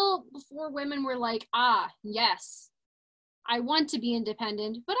 Still before women were like, yes, I want to be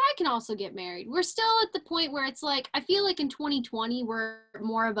independent, but I can also get married. We're still at the point where it's I feel like in 2020, we're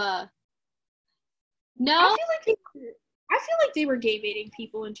more of a, no. I feel like they were gay baiting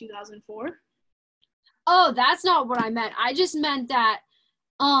people in 2004. Oh, that's not what I meant. I just meant that,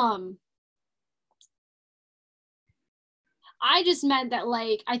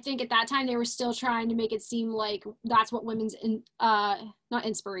 I think at that time they were still trying to make it seem like that's what women's not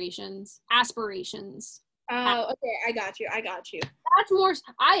inspirations, aspirations. Oh, okay, I got you. That's more,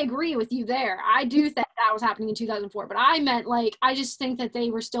 I agree with you there. I do think that was happening in 2004, but I meant I just think that they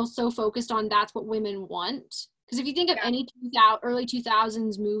were still so focused on that's what women want. Because if you think of any early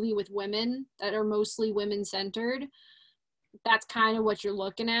 2000s movie with women that are mostly women-centered, that's kind of what you're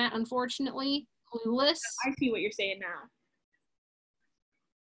looking at, unfortunately. Clueless. I see what you're saying now.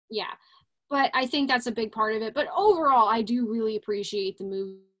 Yeah. But I think that's a big part of it. But overall, I do really appreciate the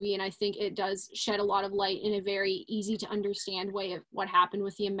movie, and I think it does shed a lot of light in a very easy to understand way of what happened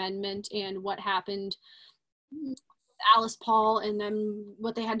with the amendment and what happened with Alice Paul and then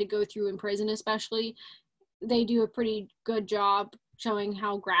what they had to go through in prison, especially. They do a pretty good job showing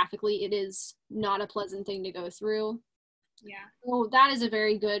how graphically it is not a pleasant thing to go through. Yeah. So that is a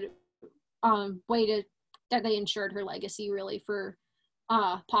very good way that they ensured her legacy, really, for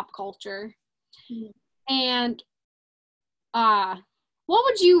pop culture. Mm-hmm. And what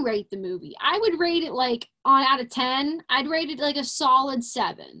would you rate the movie? I would rate it like out of 10. I'd rate it like a solid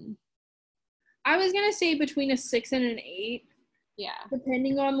 7. I was gonna say between a 6 and an 8. Yeah.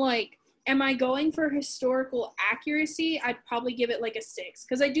 Depending on like, am I going for historical accuracy? I'd probably give it like a 6,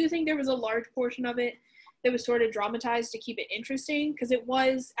 because I do think there was a large portion of it that was sort of dramatized to keep it interesting, because it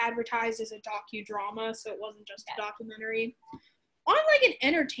was advertised as a docudrama, so it wasn't just a documentary. On like an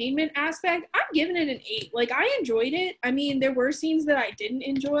entertainment aspect, I'm giving it an 8. Like, I enjoyed it. I mean, there were scenes that I didn't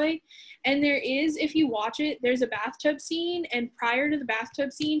enjoy, and there is, if you watch it, there's a bathtub scene, and prior to the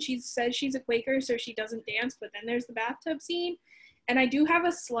bathtub scene, she says she's a Quaker, so she doesn't dance, but then there's the bathtub scene, and I do have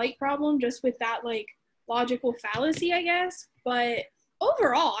a slight problem just with that, like, logical fallacy, I guess, but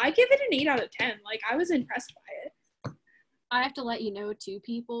overall, I give it an 8 out of 10. Like, I was impressed by it. I have to let you know, too,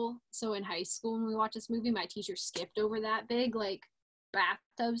 people. So in high school, when we watched this movie, my teacher skipped over that big, like,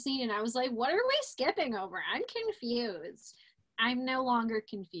 bathtub scene, and I was like, what are we skipping over? I'm confused. I'm no longer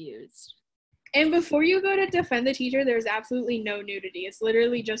confused. And before you go to defend the teacher, there's absolutely no nudity. It's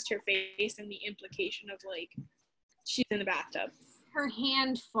literally just her face and the implication of, like, she's in the bathtub. Her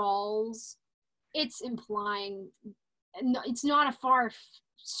hand falls. It's implying it's not a far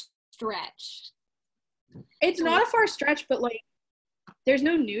stretch. It's not a far stretch, but, like, there's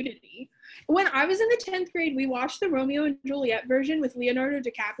no nudity. When I was in the 10th grade, we watched the Romeo and Juliet version with Leonardo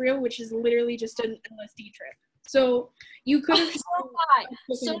DiCaprio, which is literally just an LSD trip. So you could have.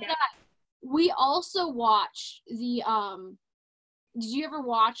 So did I. We also watched the did you ever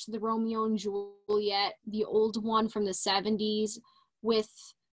watch the Romeo and Juliet, the old one from the 70s, with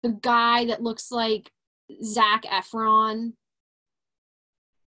the guy that looks like Zac Efron?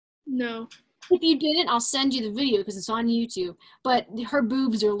 No. If you didn't, I'll send you the video because it's on YouTube. But her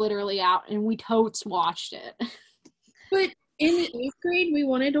boobs are literally out, and we totes watched it. But in the 8th grade, we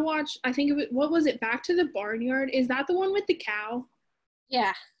wanted to watch, I think, what was it, Back to the Barnyard? Is that the one with the cow?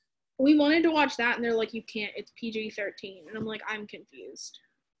 Yeah. We wanted to watch that, and they're like, you can't, it's PG-13. And I'm like, I'm confused.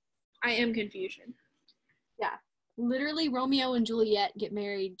 I am confusion. Yeah. Literally, Romeo and Juliet get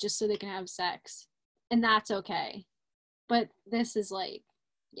married just so they can have sex. And that's okay. But this is like,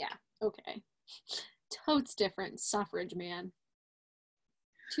 yeah, okay. Totes different. Suffrage, man.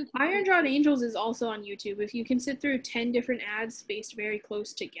 Iron Jawed Angels is also on YouTube. If you can sit through 10 different ads spaced very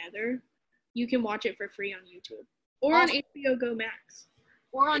close together, you can watch it for free on YouTube. Or on HBO Go Max.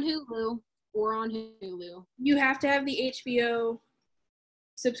 Or on Hulu. You have to have the HBO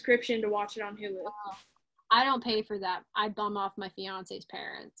subscription to watch it on Hulu. I don't pay for that. I bum off my fiance's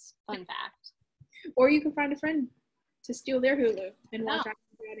parents. Fun fact. Or you can find a friend to steal their Hulu and watch Iron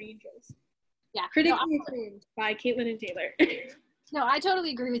Jawed Angels. Yeah. Critically acclaimed by Caitlin and Taylor. No, I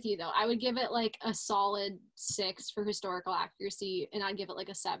totally agree with you, though. I would give it, like, a solid 6 for historical accuracy, and I'd give it, like,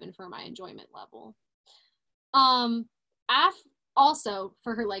 a 7 for my enjoyment level. Also,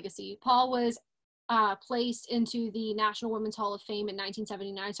 for her legacy, Paul was placed into the National Women's Hall of Fame in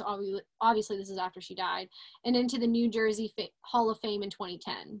 1979, so obviously this is after she died, and into the New Jersey Hall of Fame in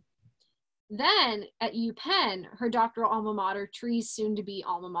 2010. Then, at UPenn, her doctoral alma mater, Tree's soon-to-be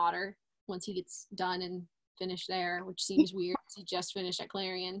alma mater, once he gets done and finished there, which seems weird because he just finished at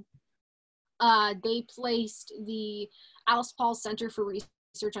Clarion. They placed the Alice Paul Center for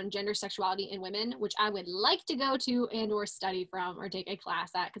Research on Gender, Sexuality, and Women, which I would like to go to and or study from or take a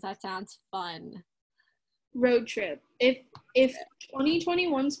class at because that sounds fun. Road trip. If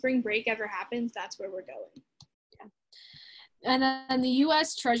 2021 spring break ever happens, that's where we're going. And then the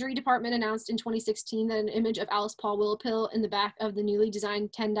U.S. Treasury Department announced in 2016 that an image of Alice Paul Willapil in the back of the newly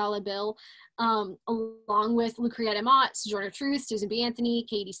designed $10 bill, along with Lucretia Mott, Sojourner Truth, Susan B. Anthony,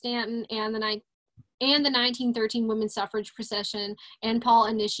 Katie Stanton, and the 1913 women's suffrage procession, and Paul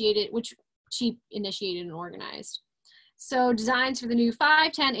she initiated and organized. So designs for the new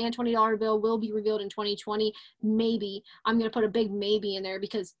 $5, $10, and $20 bill will be revealed in 2020. Maybe. I'm going to put a big maybe in there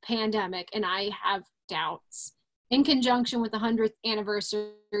because pandemic, and I have doubts. In conjunction with the 100th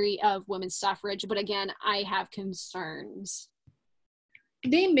anniversary of women's suffrage. But again, I have concerns.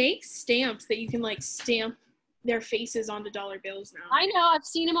 They make stamps that you can, like, stamp their faces onto dollar bills now. I know. I've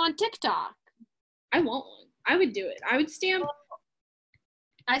seen them on TikTok. I want one. I would do it. I would stamp.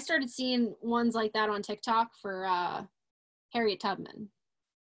 I started seeing ones like that on TikTok for Harriet Tubman.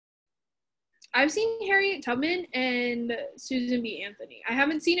 I've seen Harriet Tubman and Susan B. Anthony. I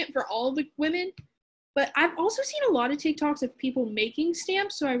haven't seen it for all the women, but I've also seen a lot of TikToks of people making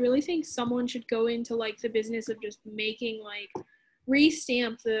stamps, so I really think someone should go into, like, the business of just making, like,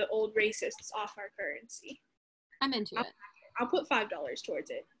 re-stamp the old racists off our currency. I'm into it. I'll put $5 towards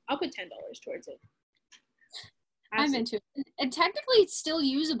it. I'll put $10 towards it. I'm into it. And technically, it's still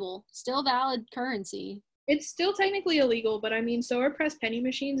usable, still valid currency. It's still technically illegal, but I mean, so are press penny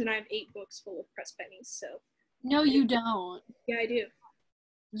machines, and I have 8 books full of press pennies, so. No, you don't. Yeah, I do.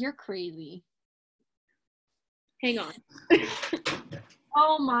 You're crazy. Hang on.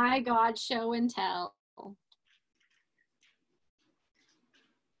 Oh my God, show and tell.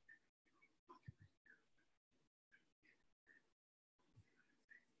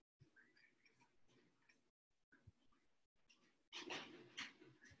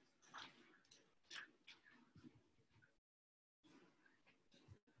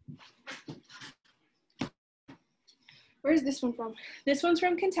 Where's this one from? This one's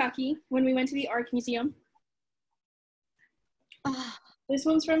from Kentucky, when we went to the Art Museum. This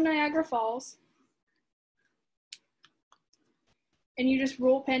one's from Niagara Falls. And you just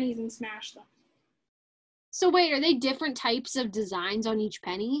roll pennies and smash them. So wait, are they different types of designs on each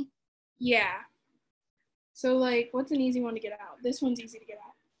penny? Yeah. So, like, what's an easy one to get out? This one's easy to get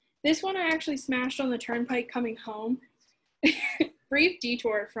out. This one I actually smashed on the turnpike coming home. Brief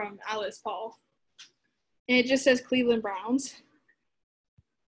detour from Alice Paul. And it just says Cleveland Browns.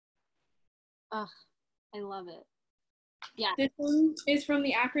 Ugh, I love it. Yeah. This one is from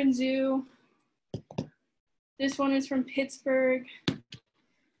the Akron Zoo. This one is from Pittsburgh.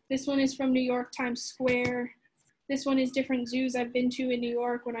 This one is from New York Times Square. This one is different zoos I've been to in New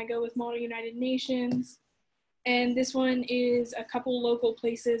York when I go with Model United Nations. And this one is a couple local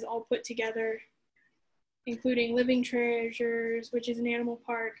places all put together, including Living Treasures, which is an animal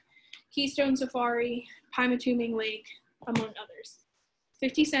park, Keystone Safari, Pymatuming Lake, among others.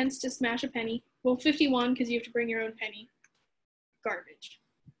 50 cents to smash a penny. Well, 51 because you have to bring your own penny. Garbage.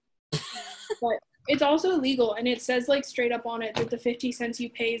 But it's also illegal, and it says, like, straight up on it that the 50 cents you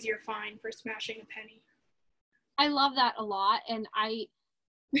pay is your fine for smashing a penny. I love that a lot, and I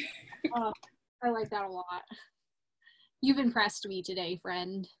like that a lot. You've impressed me today,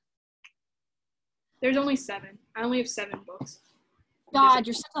 friend. There's only 7. I only have 7 books. God,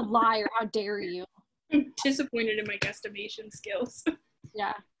 you're such a liar. How dare you? I'm disappointed in my guesstimation skills.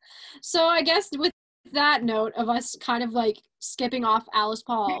 Yeah. So I guess with that note of us kind of like skipping off Alice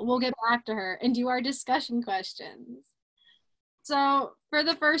Paul, we'll get back to her and do our discussion questions. So for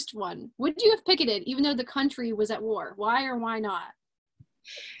the first one, would you have picketed even though the country was at war? Why or why not?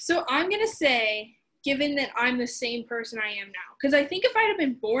 So I'm going to say, given that I'm the same person I am now, because I think if I'd have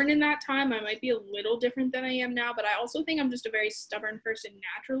been born in that time, I might be a little different than I am now, but I also think I'm just a very stubborn person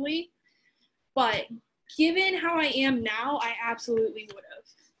naturally. But given how I am now, I absolutely would have.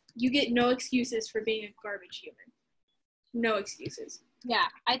 You get no excuses for being a garbage human. No excuses. Yeah,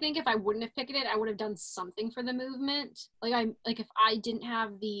 I think if I wouldn't have picketed, I would have done something for the movement. Like if I didn't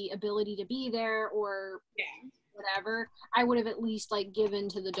have the ability to be there or whatever, I would have at least like given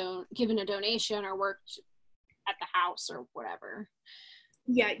a donation or worked at the house or whatever.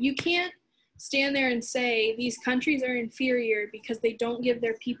 Yeah, you can't stand there and say these countries are inferior because they don't give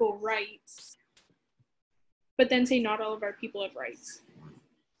their people rights, but then say not all of our people have rights.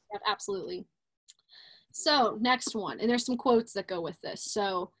 Yeah, absolutely. So next one, and there's some quotes that go with this.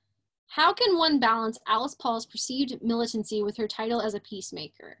 So, how can one balance Alice Paul's perceived militancy with her title as a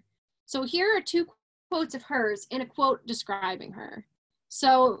peacemaker? So here are 2 quotes of hers and a quote describing her.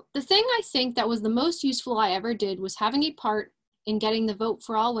 So the thing I think that was the most useful I ever did was having a part in getting the vote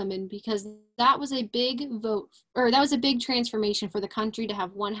for all women, because that was a big transformation for the country to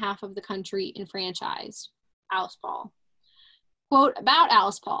have one half of the country enfranchised. Alice Paul. Quote about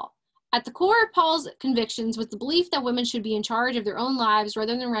Alice Paul. At the core of Paul's convictions was the belief that women should be in charge of their own lives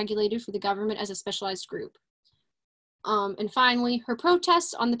rather than regulated for the government as a specialized group. And finally, her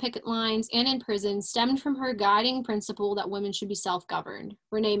protests on the picket lines and in prison stemmed from her guiding principle that women should be self-governed.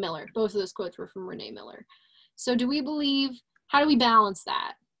 Renee Miller. Both of those quotes were from Renee Miller. So how do we balance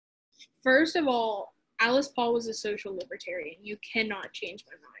that? First of all, Alice Paul was a social libertarian. You cannot change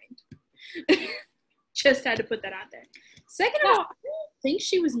my mind. Just had to put that out there. Second of all, I don't think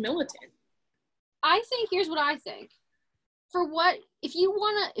she was militant. I think, here's what I think. If you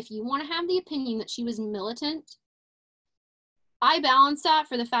wanna have the opinion that she was militant, I balance that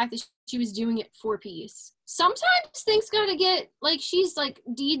for the fact that she was doing it for peace. Sometimes things gotta get, like, she's like,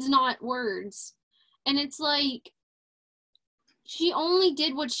 deeds not words. And it's like, she only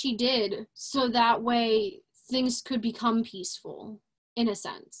did what she did so that way things could become peaceful, in a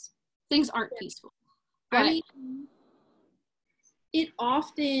sense. Things aren't peaceful. But I mean, it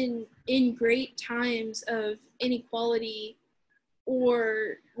often, in great times of inequality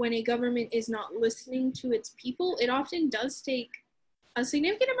or when a government is not listening to its people, it often does take a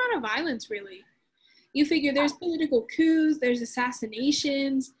significant amount of violence, really. You figure there's political coups, there's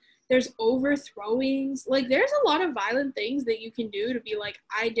assassinations, there's overthrowings. Like, there's a lot of violent things that you can do to be like,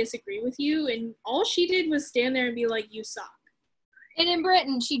 I disagree with you. And all she did was stand there and be like, you suck. And in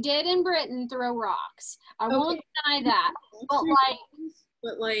Britain, she did in Britain throw rocks. I won't deny that.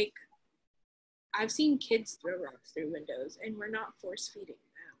 But like, I've seen kids throw rocks through windows, and we're not force feeding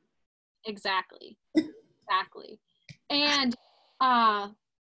them. Exactly. Exactly. And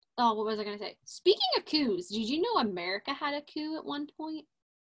what was I gonna say? Speaking of coups, did you know America had a coup at one point?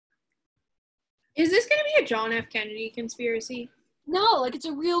 Is this gonna be a John F. Kennedy conspiracy? No, like, it's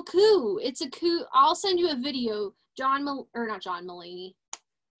a real coup. It's a coup. I'll send you a video. John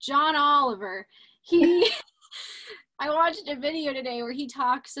Oliver. I watched a video today where he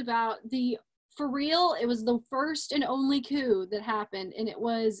talks about for real, it was the first and only coup that happened, and it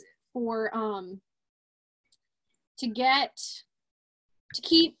was for to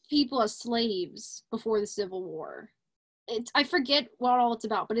keep people as slaves before the Civil War. I forget what all it's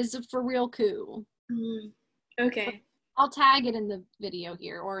about, but it's a for real coup. Okay. I'll tag it in the video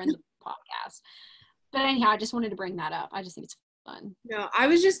here or in the podcast. But anyhow, I just wanted to bring that up. I just think it's fun. No, I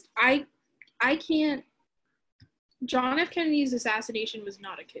can't. John F. Kennedy's assassination was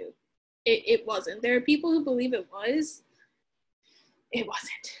not a coup. It wasn't. There are people who believe it was. It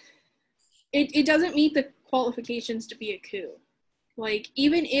wasn't. It doesn't meet the qualifications to be a coup. Like,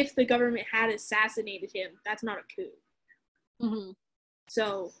 even if the government had assassinated him, that's not a coup. Mm-hmm.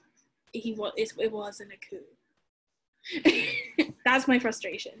 So, it wasn't a coup. That's my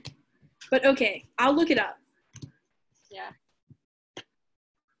frustration. But okay, I'll look it up. Yeah.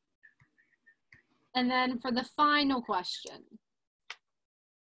 And then for the final question.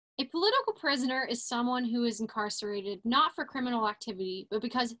 A political prisoner is someone who is incarcerated not for criminal activity, but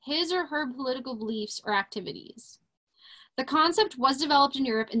because his or her political beliefs or activities. The concept was developed in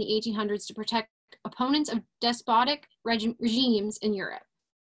Europe in the 1800s to protect opponents of despotic regimes in Europe.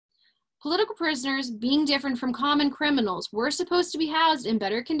 Political prisoners, being different from common criminals, were supposed to be housed in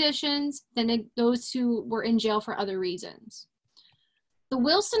better conditions than those who were in jail for other reasons. The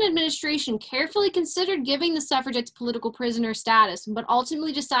Wilson administration carefully considered giving the suffragettes political prisoner status, but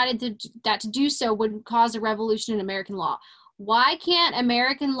ultimately decided that to do so would cause a revolution in American law. Why can't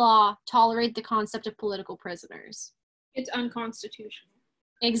American law tolerate the concept of political prisoners? It's unconstitutional.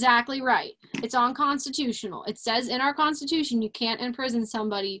 Exactly right. It's unconstitutional. It says in our Constitution you can't imprison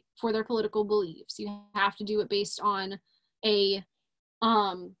somebody for their political beliefs. You have to do it based on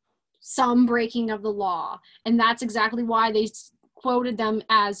some breaking of the law. And that's exactly why they quoted them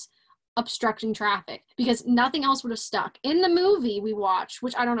as obstructing traffic, because nothing else would have stuck. In the movie we watched,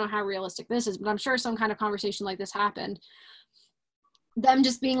 which I don't know how realistic this is, but I'm sure some kind of conversation like this happened, them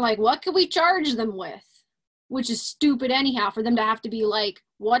just being like, what could we charge them with? Which is stupid anyhow, for them to have to be like,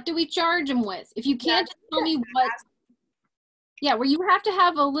 what do we charge them with? If you can't tell me what, where you have to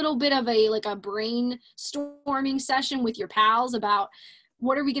have a little bit of a brainstorming session with your pals about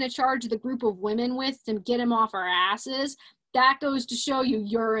what are we going to charge the group of women with to get them off our asses. That goes to show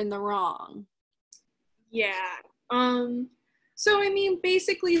you're in the wrong. Yeah. So, I mean,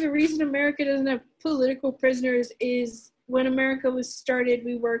 basically the reason America doesn't have political prisoners is when America was started,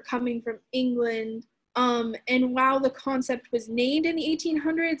 we were coming from England. And while the concept was named in the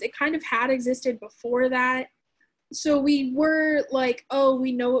 1800s, it kind of had existed before that. So we were like, oh,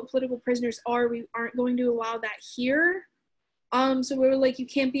 we know what political prisoners are. We aren't going to allow that here. So we were like, you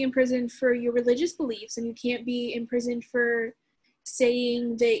can't be imprisoned for your religious beliefs, and you can't be imprisoned for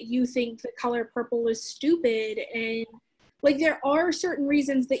saying that you think the color purple is stupid. And like, there are certain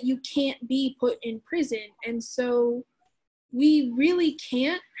reasons that you can't be put in prison. And so we really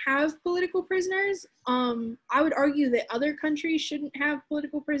can't have political prisoners. I would argue that other countries shouldn't have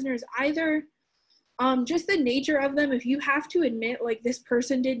political prisoners either. Just the nature of them, if you have to admit, like, this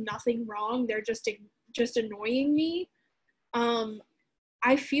person did nothing wrong, they're just annoying me.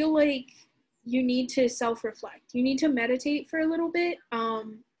 I feel like you need to self-reflect. You need to meditate for a little bit,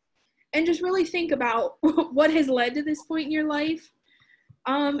 and just really think about what has led to this point in your life.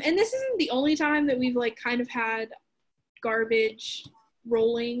 And this isn't the only time that we've kind of had garbage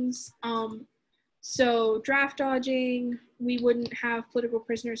rollings. So draft dodging, we wouldn't have political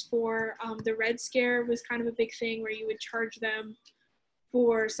prisoners for. The Red Scare was kind of a big thing where you would charge them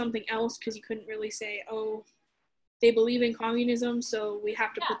for something else because you couldn't really say, oh, they believe in communism, so we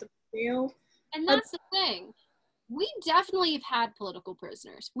have to put them in jail. And that's the thing. We definitely have had political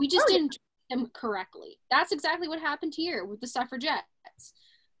prisoners. We just didn't treat them correctly. That's exactly what happened here with the suffragettes.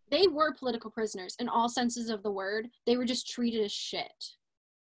 They were political prisoners in all senses of the word. They were just treated as shit.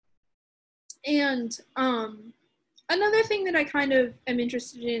 And another thing that I kind of am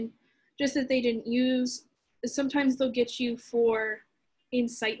interested in, just that they didn't use, is sometimes they'll get you for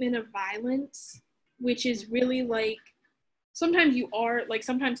incitement of violence, which is really like, sometimes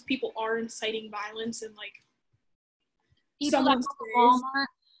people are inciting violence and like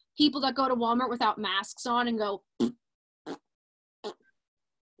people that go to Walmart without masks on and go,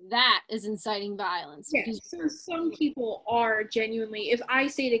 that is inciting violence. Yeah, so some people are genuinely, if I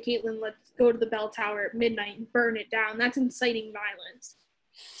say to Caitlin, let's go to the bell tower at midnight and burn it down, that's inciting violence.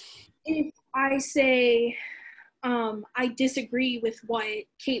 If I say I disagree with what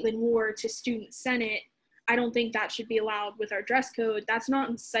Caitlin wore to Student Senate, I don't think that should be allowed with our dress code, that's not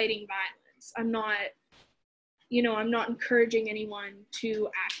inciting violence. I'm not encouraging anyone to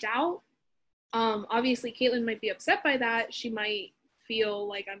act out. Obviously, Caitlin might be upset by that. She might feel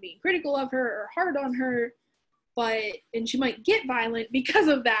like I'm being critical of her or hard on her, and she might get violent because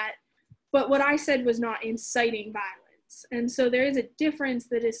of that. But what I said was not inciting violence. And so there is a difference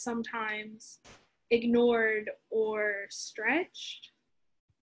that is sometimes ignored or stretched.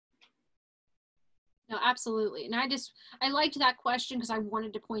 No, absolutely. And I liked that question because I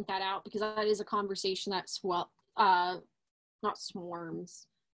wanted to point that out, because that is a conversation that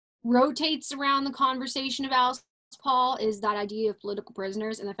rotates around the conversation of Alice Paul, is that idea of political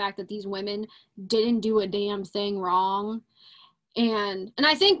prisoners and the fact that these women didn't do a damn thing wrong. And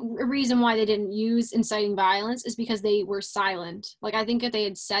I think a reason why they didn't use inciting violence is because they were silent. Like, I think if they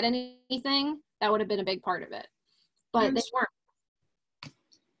had said anything, that would have been a big part of it. But they weren't.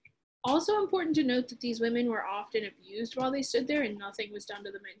 Also important to note that these women were often abused while they stood there, and nothing was done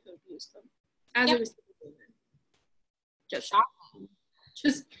to the men who abused them. It was to the women. Just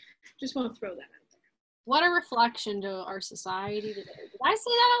want to throw that out there. What a reflection to our society today. Did I say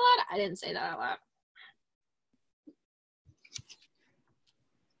that out loud? I didn't say that out loud.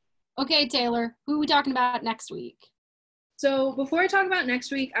 Okay, Taylor, who are we talking about next week? So before I talk about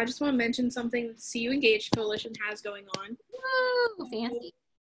next week, I just want to mention something that See You Engaged Coalition has going on. Woo, fancy.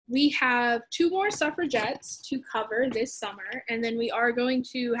 We have 2 more suffragettes to cover this summer, and then we are going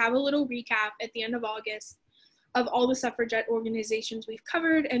to have a little recap at the end of August of all the suffragette organizations we've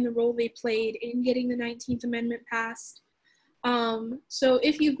covered and the role they played in getting the 19th Amendment passed. So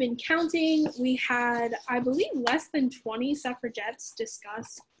if you've been counting, we had, I believe, less than 20 suffragettes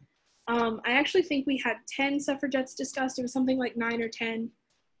discussed. I actually think we had 10 suffragettes discussed. It was something like 9 or 10.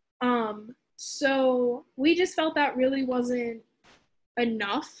 So we just felt that really wasn't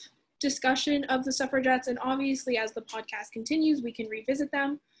enough discussion of the suffragettes, and obviously as the podcast continues we can revisit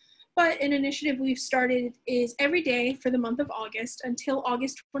them, but an initiative we've started is every day for the month of August until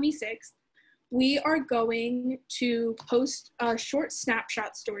August 26th we are going to post a short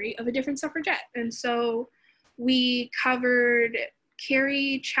snapshot story of a different suffragette. And so we covered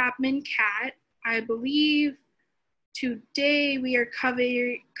Carrie Chapman Catt. I believe today we are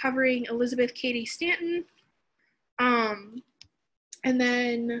covering Elizabeth Cady Stanton. And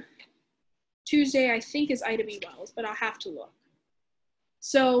then Tuesday, I think, is Ida B. Wells, but I'll have to look.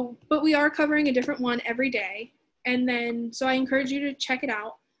 So, but we are covering a different one every day. And then, so I encourage you to check it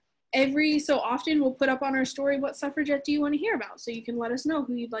out. Every so often, we'll put up on our story, what suffragette do you want to hear about? So you can let us know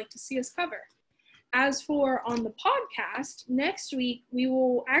who you'd like to see us cover. As for on the podcast, next week, we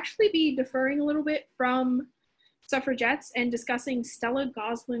will actually be deferring a little bit from suffragettes and discussing Stella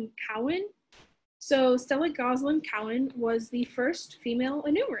Goslin Cowan. So Stella Goslin Cowan was the first female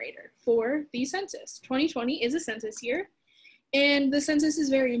enumerator for the census. 2020 is a census year, and the census is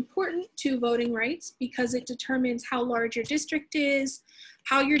very important to voting rights because it determines how large your district is,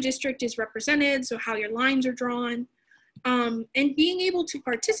 how your district is represented, so how your lines are drawn, and being able to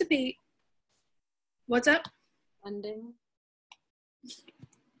participate. What's up? Funding.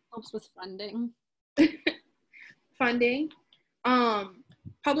 Helps with funding. Funding.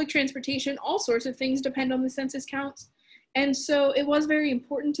 Public transportation, all sorts of things depend on the census counts. And so it was very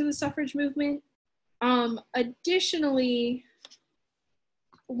important to the suffrage movement. Additionally,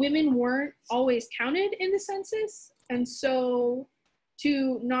 women weren't always counted in the census. And so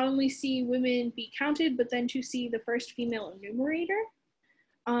to not only see women be counted, but then to see the first female enumerator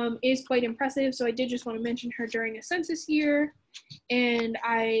is quite impressive. So I did just want to mention her during a census year. And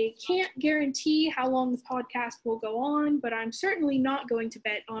I can't guarantee how long the podcast will go on, but I'm certainly not going to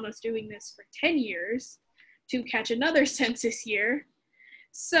bet on us doing this for 10 years to catch another census year.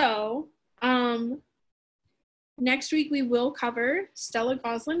 So Next week, we will cover Stella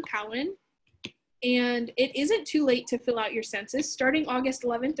Goslin Cowan. And it isn't too late to fill out your census. Starting August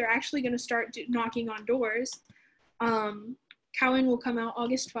 11th, they're actually going to start knocking on doors. Cowan will come out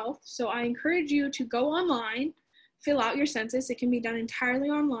August 12th. So I encourage you to go online, fill out your census. It can be done entirely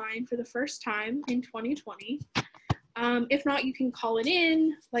online for the first time in 2020. If not, you can call it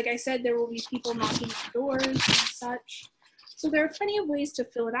in. Like I said, there will be people knocking on doors and such. So there are plenty of ways to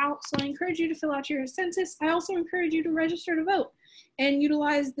fill it out. So I encourage you to fill out your census. I also encourage you to register to vote and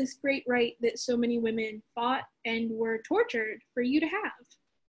utilize this great right that so many women fought and were tortured for you to have.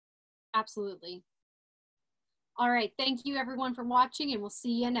 Absolutely. All right. Thank you everyone for watching, and we'll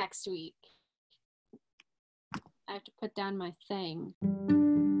see you next week. I have to put down my thing.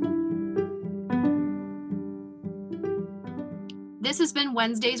 This has been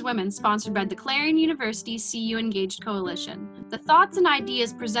Wednesday's Women, sponsored by the Clarion University CU Engaged Coalition. The thoughts and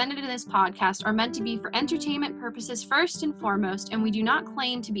ideas presented in this podcast are meant to be for entertainment purposes first and foremost, and we do not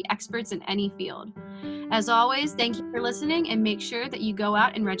claim to be experts in any field. As always, thank you for listening, and make sure that you go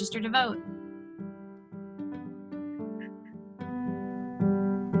out and register to vote.